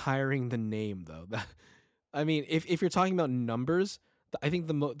retiring the name though? I mean, if you're talking about numbers, I think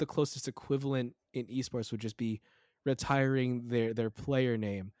the closest equivalent in esports would just be retiring their player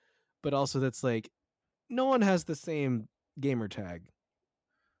name, but also that's like no one has the same gamer tag.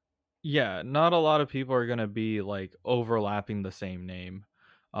 Yeah, not a lot of people are going to be like overlapping the same name.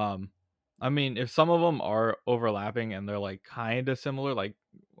 um I mean, if some of them are overlapping and they're like kind of similar, like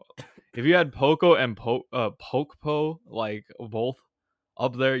if you had Poco and Pokpo like both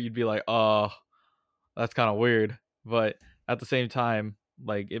up there, you'd be like, that's kind of weird. But at the same time,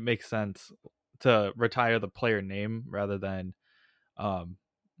 like it makes sense to retire the player name rather than um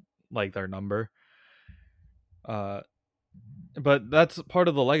like their number. Uh but that's part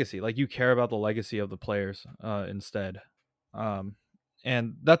of the legacy. Like you care about the legacy of the players instead. Um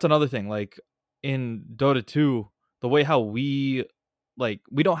and that's another thing. Like in Dota 2, the way how we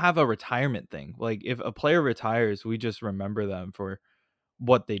don't have a retirement thing. Like if a player retires, we just remember them for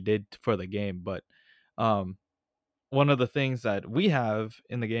what they did for the game. But um one of the things that we have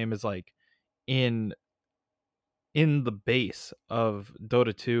in the game is like in the base of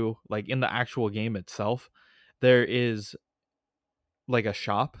Dota 2, like in the actual game itself, there is like a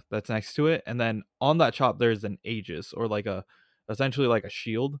shop that's next to it, and then on that shop there's an Aegis, or like a essentially like a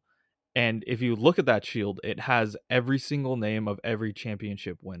shield. And if you look at that shield, it has every single name of every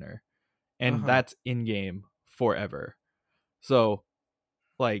championship winner, Uh and huh. that's in game forever. So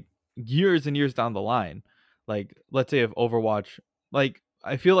like years and years down the line, like let's say if Overwatch, like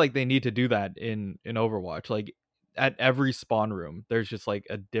I feel like they need to do that in Overwatch. Like at every spawn room there's just like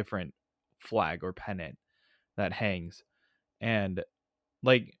a different flag or pennant that hangs. And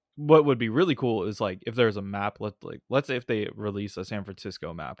like what would be really cool is like if there's a map, let's say if they release a San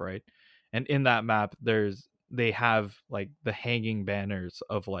Francisco map, right? And in that map they have like the hanging banners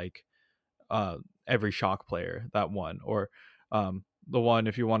of like uh every shock player that won, or the one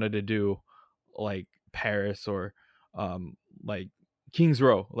if you wanted to do like Paris, or um like Kings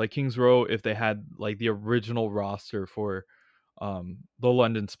Row, if they had like the original roster for the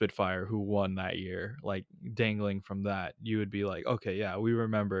London Spitfire who won that year, like dangling from that, you would be like, okay, yeah, we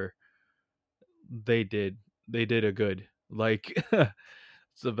remember they did a good, like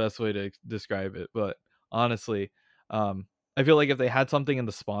it's the best way to describe it. But honestly, I feel like if they had something in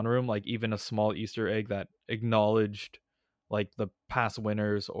the spawn room, like even a small Easter egg that acknowledged like the past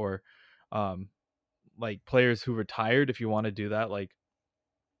winners, or um like players who retired, if you want to do that, like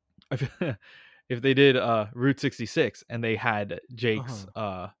if they did Route 66 and Uh-huh.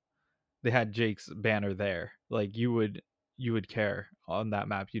 they had Jake's banner there, like you would care on that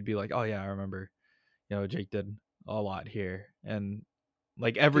map. You'd be like, oh yeah, I remember, Jake did a lot here. And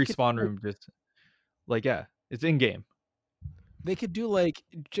like They every could spawn room just like, yeah, it's in game. they could do like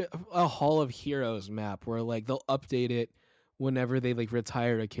a Hall of Heroes map where like they'll update it whenever they like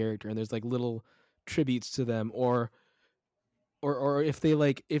retire a character, and there's like little tributes to them, or if they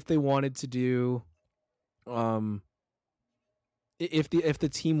like if they wanted to do um if the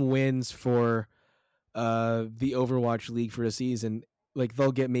team wins for the Overwatch League for a season, like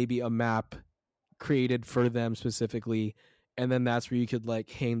they'll get maybe a map created for them specifically, and then that's where you could like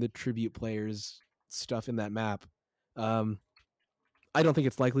hang the tribute players stuff in that map. Um, I don't think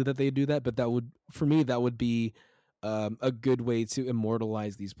it's likely that they do that, but that would, for me, that would be a good way to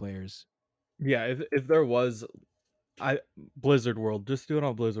immortalize these players. Yeah, if there was, I Blizzard World, just do it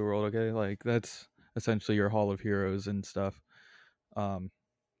on Blizzard World, okay? Like that's essentially your Hall of Heroes and stuff. Um,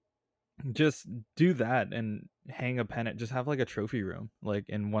 just do that and hang a pennant. Just have like a trophy room, like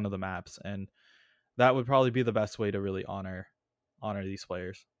in one of the maps, and that would probably be the best way to really honor these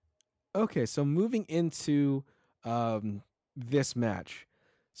players. Okay, so moving into um, this match.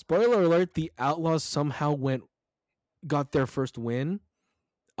 Spoiler alert: the Outlaws somehow went got their first win.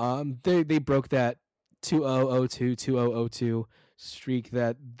 They broke that 2002 streak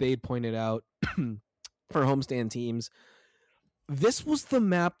that they'd pointed out for homestand teams. This was the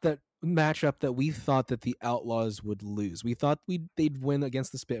matchup that we thought that the Outlaws would lose. We thought they'd win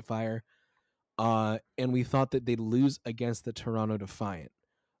against the Spitfire, and we thought that they'd lose against the Toronto Defiant.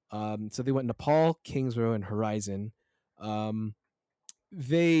 So they went Nepal, Kings Row, and Horizon. Um,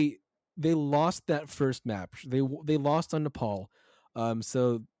 they they lost that first match. They lost on Nepal.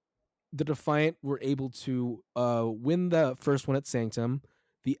 So the Defiant were able to win the first one at Sanctum.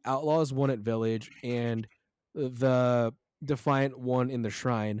 The Outlaws won at Village, and the Defiant won in the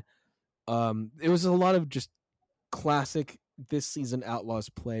Shrine. It was a lot of just classic this season Outlaws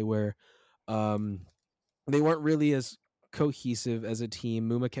play where um, they weren't really as cohesive as a team.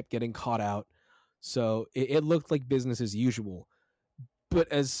 Muma kept getting caught out, so it looked like business as usual.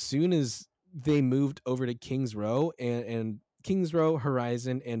 But as soon as they moved over to Kings Row and Kings Row,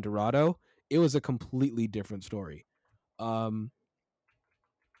 Horizon, and Dorado, it was a completely different story. Um,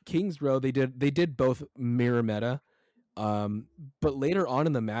 Kings Row, they did both mirror meta, um, but later on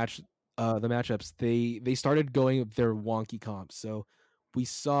in the matchups, they started going with their wonky comps. So we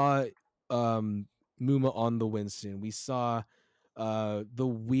saw um, Muma on the Winston. We saw the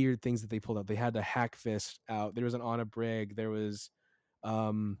weird things that they pulled out. They had the hack fist out. There was an Ana Brig. There was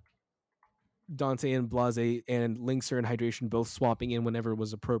um, Dante and Blase and Linkser and Hydration both swapping in whenever it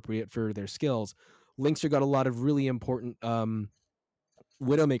was appropriate for their skills. Linkser got a lot of really important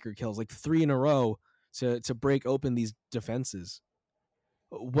Widowmaker kills, like 3 in a row to break open these defenses.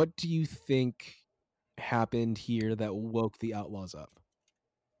 What do you think happened here that woke the Outlaws up?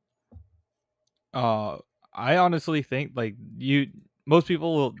 Uh, I honestly think like most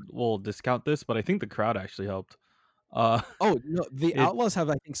people will discount this, but I think the crowd actually helped. Uh, Oh, no, the it Outlaws have,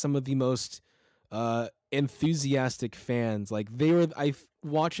 I think, some of the most enthusiastic fans. Like they were,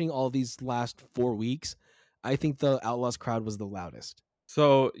 watching all these last 4 weeks. I think the Outlaws crowd was the loudest.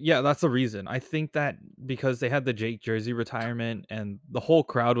 So yeah, that's the reason. I think that because they had the Jake jersey retirement and the whole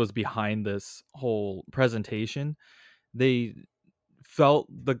crowd was behind this whole presentation, they felt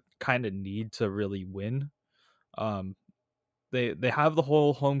the kind of need to really win. Um, they have the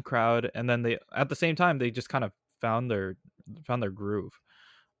whole home crowd, and then they at the same time they just kind of found their groove.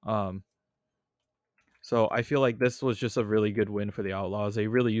 Um, so I feel like this was just a really good win for the Outlaws. They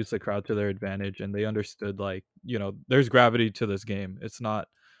really used the crowd to their advantage, and they understood like there's gravity to this game.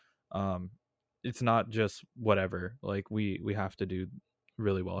 Um, it's not just whatever. Like we have to do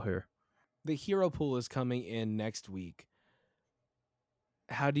really well here. the hero pool is coming in next week.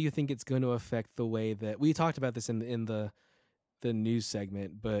 How do you think it's going to affect the way that we talked about this in the news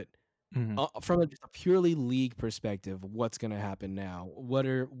segment, but Mhm. from just a purely league perspective, what's going to happen now?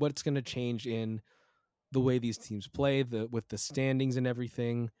 What's going to change in the way these teams play, the with the standings and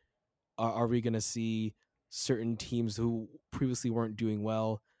everything? Are we going to see certain teams who previously weren't doing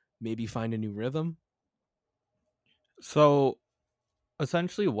well maybe find a new rhythm? So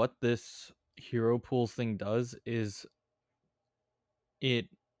essentially, what this hero pools thing does is it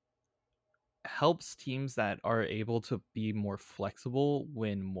helps teams that are able to be more flexible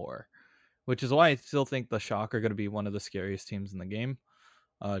win more, which is why I still think the Shock are going to be one of the scariest teams in the game.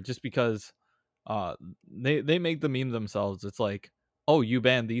 Just because uh, they make the meme themselves. It's like, oh, you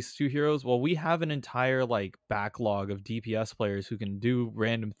banned these two heroes. Well, we have an entire like backlog of DPS players who can do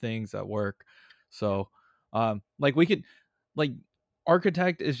random things at work. So, like we could like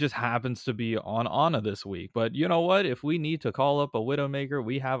Architect is just happens to be on Ana this week, but you know what? If we need to call up a Widowmaker,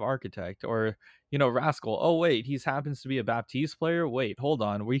 we have Architect, or Rascal. Oh wait, he happens to be a Baptiste player. Wait, hold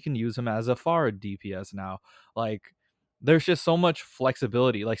on, we can use him as a Pharah DPS now. Like, there's just so much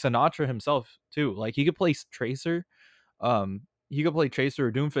flexibility. Like Sinatra himself too. Like he could play Tracer, he could play Tracer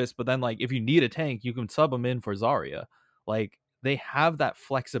or Doomfist, but then like if you need a tank, you can sub him in for Zarya. Like they have that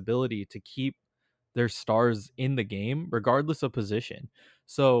flexibility to keep their stars in the game regardless of position.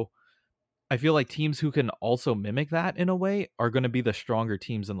 So I feel like teams who can also mimic that in a way are going to be the stronger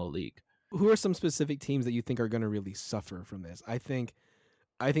teams in the league. Who are some specific teams that you think are going to really suffer from this? I think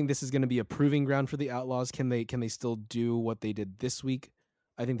this is going to be a proving ground for the Outlaws. Can they still do what they did this week?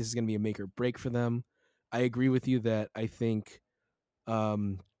 I think this is going to be a make or break for them. I agree with you that I think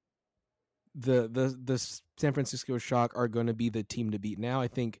um, the San Francisco Shock are going to be the team to beat now. I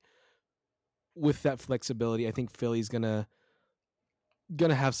think with that flexibility, I think Philly's gonna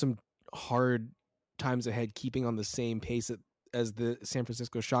have some hard times ahead keeping on the same pace as the San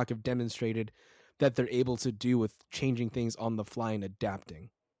Francisco Shock have demonstrated that they're able to do with changing things on the fly and adapting.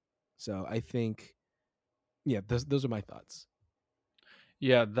 So I think, yeah, those are my thoughts.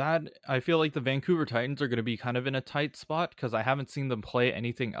 Yeah, that I feel like the Vancouver Titans are going to be kind of in a tight spot because I haven't seen them play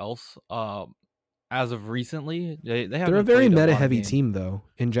anything else as of recently. They They're a haven't very played a meta lot of heavy games. team though,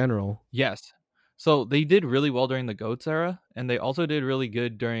 in general. Yes. So they did really well during the GOATS era, and they also did really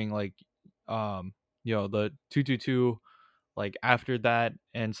good during like the 222 like after that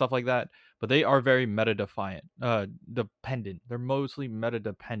and stuff like that. But they are very meta defiant, dependent. They're mostly meta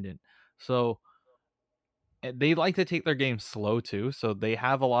dependent. So they like to take their game slow too, so they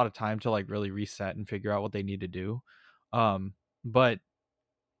have a lot of time to like really reset and figure out what they need to do. But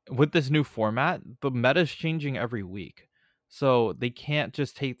with this new format, the meta is changing every week. So they can't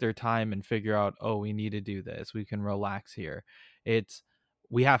just take their time and figure out, oh, we need to do this. We can relax here. It's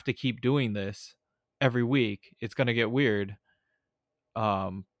we have to keep doing this every week. It's gonna get weird.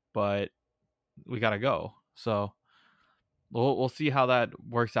 But we gotta go. So we'll see how that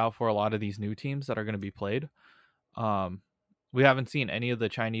works out for a lot of these new teams that are gonna be played. Um, we haven't seen any of the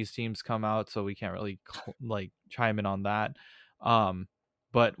Chinese teams come out, so we can't really like chime in on that. Um,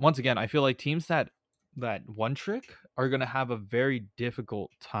 but once again, I feel like teams that one trick are going to have a very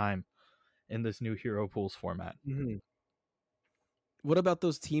difficult time in this new hero pools format. Mm-hmm. What about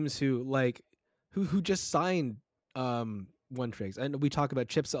those teams who just signed one tricks? And we talk about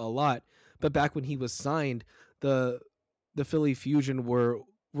Chipsa a lot, but back when he was signed, the the Philly Fusion were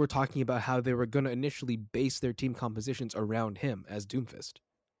talking about how they were going to initially base their team compositions around him as Doomfist.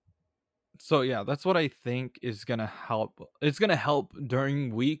 So yeah, that's what I think is gonna help. It's gonna help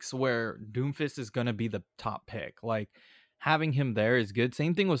during weeks where Doomfist is gonna be the top pick. Like having him there is good.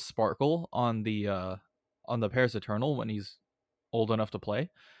 Same thing with Sparkle on the Paris Eternal when he's old enough to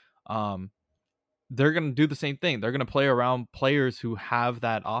play. Um, they're gonna do the same thing. They're gonna play around players who have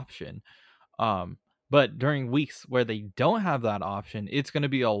that option. Um, but during weeks where they don't have that option, it's gonna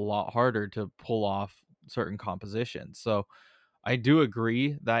be a lot harder to pull off certain compositions. So I do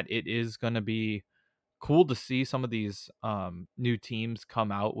agree that it is gonna be cool to see some of these new teams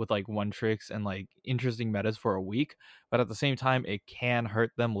come out with like one tricks and like interesting metas for a week, but at the same time it can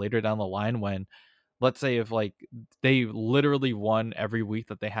hurt them later down the line when, let's say, if like they literally won every week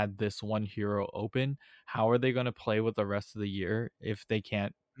that they had this one hero open, how are they going to play with the rest of the year if they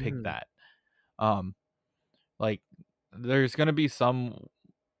can't pick Mm-hmm. that? um like there's going to be some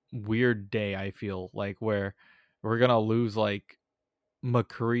weird day, I feel like, where we're going to lose like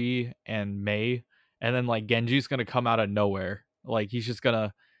McCree and May, and then like Genji's gonna come out of nowhere. Like he's just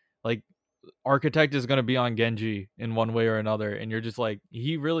gonna like Architect is gonna be on Genji in one way or another, and you're just like,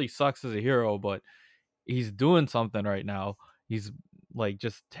 he really sucks as a hero, but he's doing something right now. He's like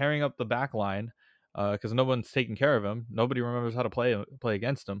just tearing up the back line because no one's taking care of him. Nobody remembers how to play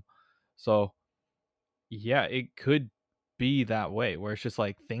against him. So yeah, it could be that way where it's just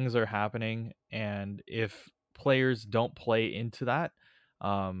like things are happening, and if players don't play into that,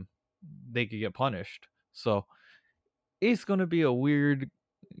 um, they could get punished. So it's gonna be a weird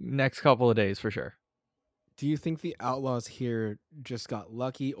next couple of days for sure. Do you think the Outlaws here just got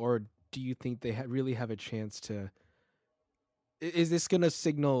lucky, or do you think they really have a chance to? Is this going to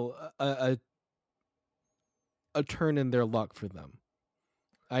signal a turn in their luck for them?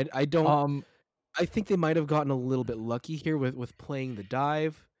 I don't. Um, I think they might have gotten a little bit lucky here with playing the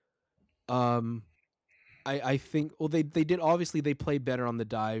dive. Um, I think they did, obviously they played better on the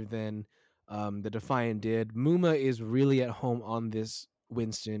dive than the Defiant did. Muma is really at home on this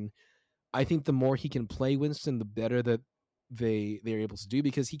Winston. I think the more he can play Winston, the better that they're able to do,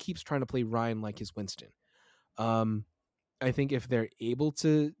 because he keeps trying to play Ryan like his Winston. Um, I think if they're able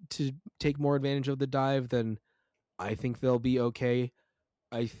to take more advantage of the dive, then I think they'll be okay.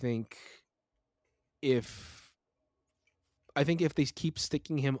 I think if if they keep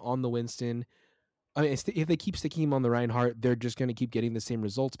sticking him on the Winston, I mean, if they keep sticking him on the Reinhardt, they're just going to keep getting the same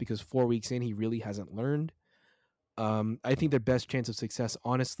results, because 4 weeks in, he really hasn't learned. I think their best chance of success,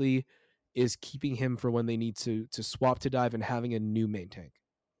 honestly, is keeping him for when they need to swap to dive and having a new main tank,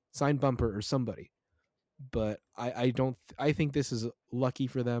 sign Bumper or somebody. But I don't. I think this is lucky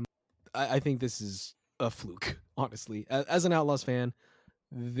for them. I think this is a fluke, honestly. As an Outlaws fan,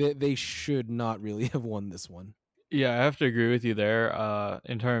 they should not really have won this one. Yeah, I have to agree with you there.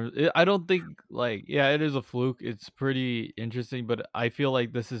 In terms, I don't think like yeah, it is a fluke. It's pretty interesting, but I feel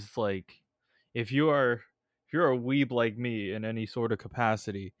like this is like if you are if you're a weeb like me in any sort of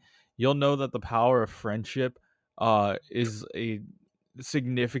capacity, you'll know that the power of friendship is a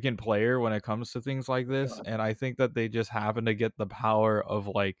significant player when it comes to things like this, and I think that they just happen to get the power of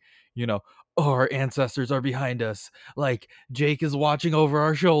like, you know, oh, our ancestors are behind us. Like Jake is watching over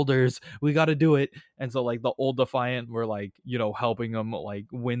our shoulders. We got to do it. And so like the old Defiant were like, you know, helping them like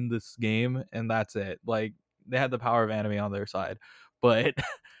win this game, and that's it. Like they had the power of anime on their side. But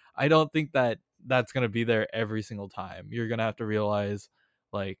I don't think that that's going to be there every single time. You're going to have to realize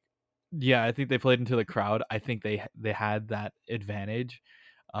like yeah, I think they played into the crowd. I think they had that advantage.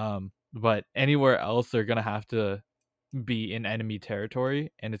 But anywhere else they're going to have to be in enemy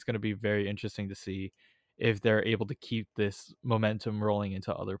territory, and it's going to be very interesting to see if they're able to keep this momentum rolling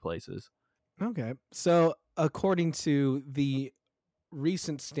into other places. Okay, so according to the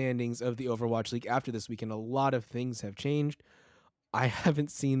recent standings of the Overwatch League after this weekend, a lot of things have changed. I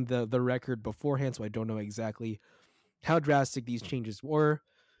haven't seen the record beforehand, so I don't know exactly how drastic these changes were.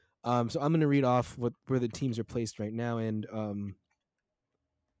 So I'm going to read off where the teams are placed right now, and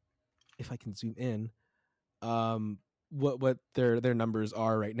if I can zoom in, um, what their numbers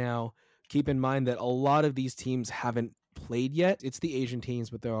are right now. Keep in mind that a lot of these teams haven't played yet. It's the Asian teams,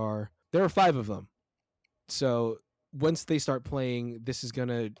 but there are 5 of them. So once they start playing, this is going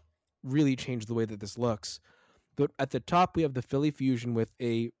to really change the way that this looks. But at the top, we have the Philly Fusion with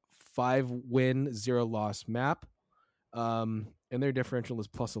a 5-win, 0-loss map. And their differential is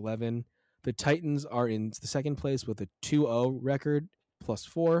 +11. The Titans are in the second place with a 2-0 record,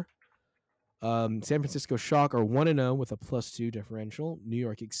 +4. San Francisco Shock are 1-0 with a +2 differential. New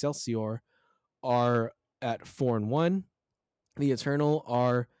York Excelsior are at 4-1. The Eternal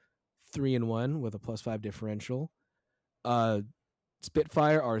are 3-1 with a +5 differential.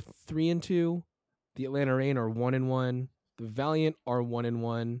 Spitfire are 3-2. The Atlanta Reign are 1-1. The Valiant are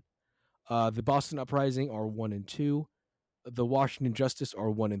 1-1. The Boston Uprising are 1-2. The Washington Justice are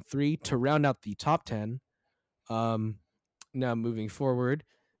 1-3 to round out the top 10. Now moving forward,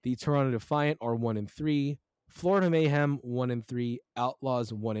 the Toronto Defiant are 1-3. Florida Mayhem 1-3.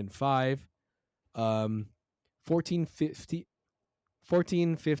 Outlaws 1-5. 14, 15,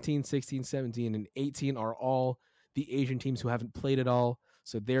 14, 15, 16, 17, and 18 are all the Asian teams who haven't played at all.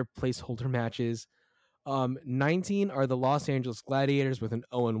 So they're placeholder matches. 19 are the Los Angeles Gladiators with an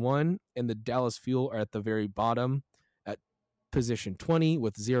 0-1, and the Dallas Fuel are at the very bottom at position 20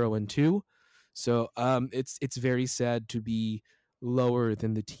 with 0-2. So it's very sad to be lower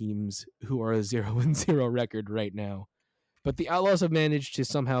than the teams who are a 0-0 record right now. But the Outlaws have managed to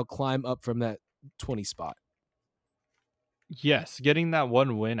somehow climb up from that 20 spot. Yes, getting that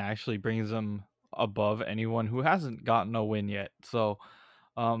one win actually brings them above anyone who hasn't gotten a win yet. So,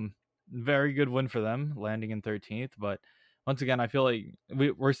 um, very good win for them, landing in 13th. But once again, I feel like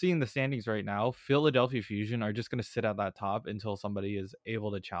we're seeing the standings right now. Philadelphia Fusion are just going to sit at that top until somebody is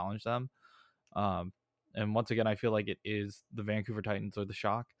able to challenge them. And once again, I feel like it is the Vancouver Titans or the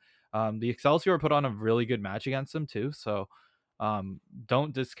Shock. The Excelsior put on a really good match against them too. So,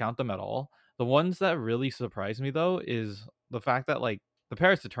 Don't discount them at all. The ones that really surprised me though is the fact that like the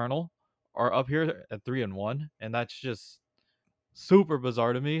Paris Eternal are up here at 3-1, and that's just super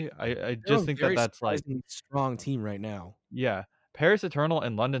bizarre to me. I They're just a think that very that's like, surprisingly strong team right now. yeah, Paris Eternal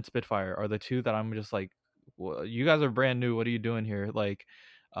and London Spitfire are the two that I'm just like, well, you guys are brand new. What are you doing here? Like,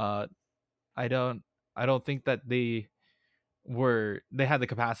 uh, I don't I don't think that they had the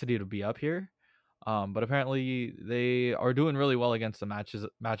capacity to be up here. But apparently they are doing really well against the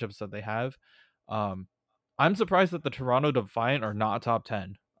matchups that they have. I'm surprised that the Toronto Defiant are not top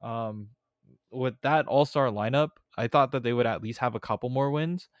 10. With that all-star lineup, I thought that they would at least have a couple more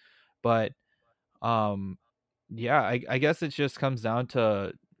wins, but yeah, I guess it just comes down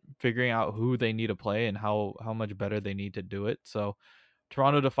to figuring out who they need to play and how much better they need to do it. So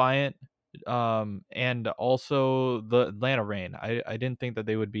Toronto Defiant, and also the Atlanta Reign. I didn't think that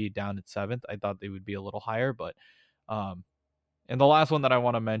they would be down at 7th. I thought they would be a little higher, but and the last one that I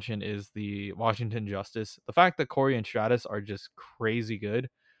want to mention is the Washington Justice. The fact that Corey and Stratus are just crazy good,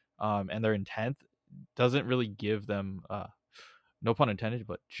 and they're in 10th doesn't really give them no pun intended,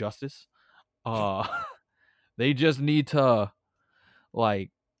 but justice. They just need to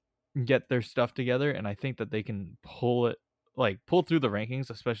like get their stuff together, and I think that they can pull through the rankings,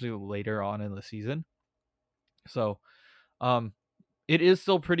 especially later on in the season. So it is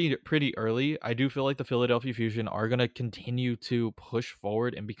still pretty early. I do feel like the Philadelphia Fusion are going to continue to push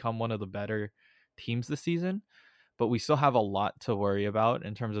forward and become one of the better teams this season, but we still have a lot to worry about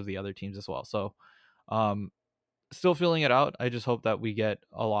in terms of the other teams as well. So still feeling it out. I just hope that we get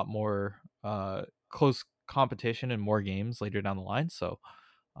a lot more close competition and more games later down the line. So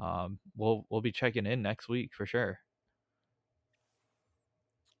we'll be checking in next week for sure.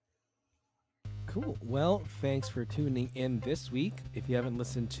 Cool. Well, thanks for tuning in this week. If you haven't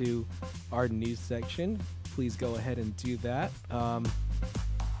listened to our news section, please go ahead and do that.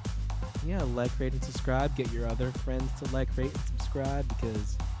 Yeah, like, rate, and subscribe. Get your other friends to like, rate, and subscribe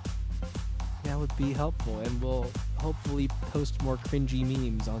because that would be helpful. And we'll hopefully post more cringy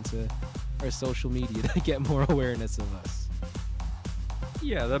memes onto our social media to get more awareness of us.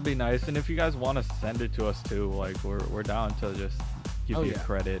 Yeah, that'd be nice. And if you guys want to send it to us too, like we're down to just give you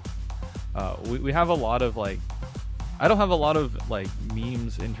credit. We have a lot of like, I don't have a lot of like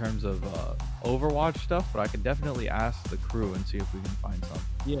memes in terms of Overwatch stuff, but I can definitely ask the crew and see if we can find some.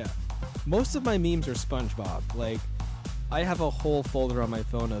 Yeah, most of my memes are SpongeBob. Like, I have a whole folder on my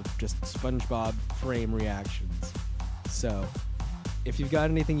phone of just SpongeBob frame reactions. So if you've got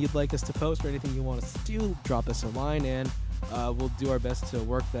anything you'd like us to post or anything you want us to do, drop us a line and we'll do our best to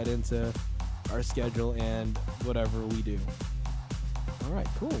work that into our schedule and whatever we do. All right,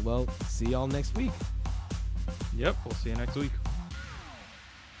 cool. Well, see y'all next week. Yep, we'll see you next week.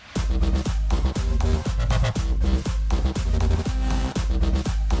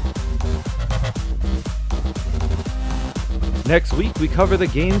 Next week, we cover the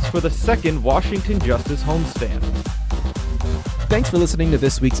games for the second Washington Justice homestand. Thanks for listening to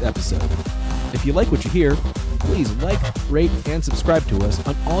this week's episode. If you like what you hear, please like, rate, and subscribe to us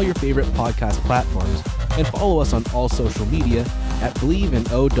on all your favorite podcast platforms and follow us on all social media at Believe in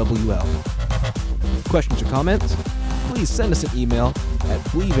OWL. Questions or comments? Please send us an email at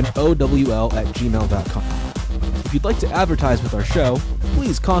believeinowl@gmail.com. If you'd like to advertise with our show,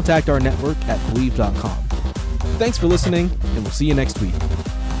 please contact our network at believe.com. Thanks for listening, and we'll see you next week.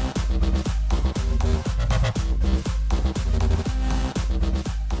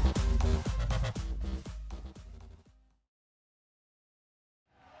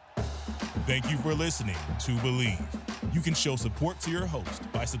 Thank you for listening to Believe. You can show support to your host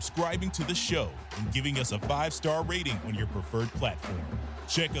by subscribing to the show and giving us a 5-star rating on your preferred platform.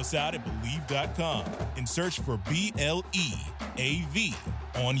 Check us out at Believe.com and search for BLEAV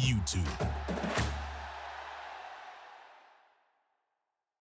on YouTube.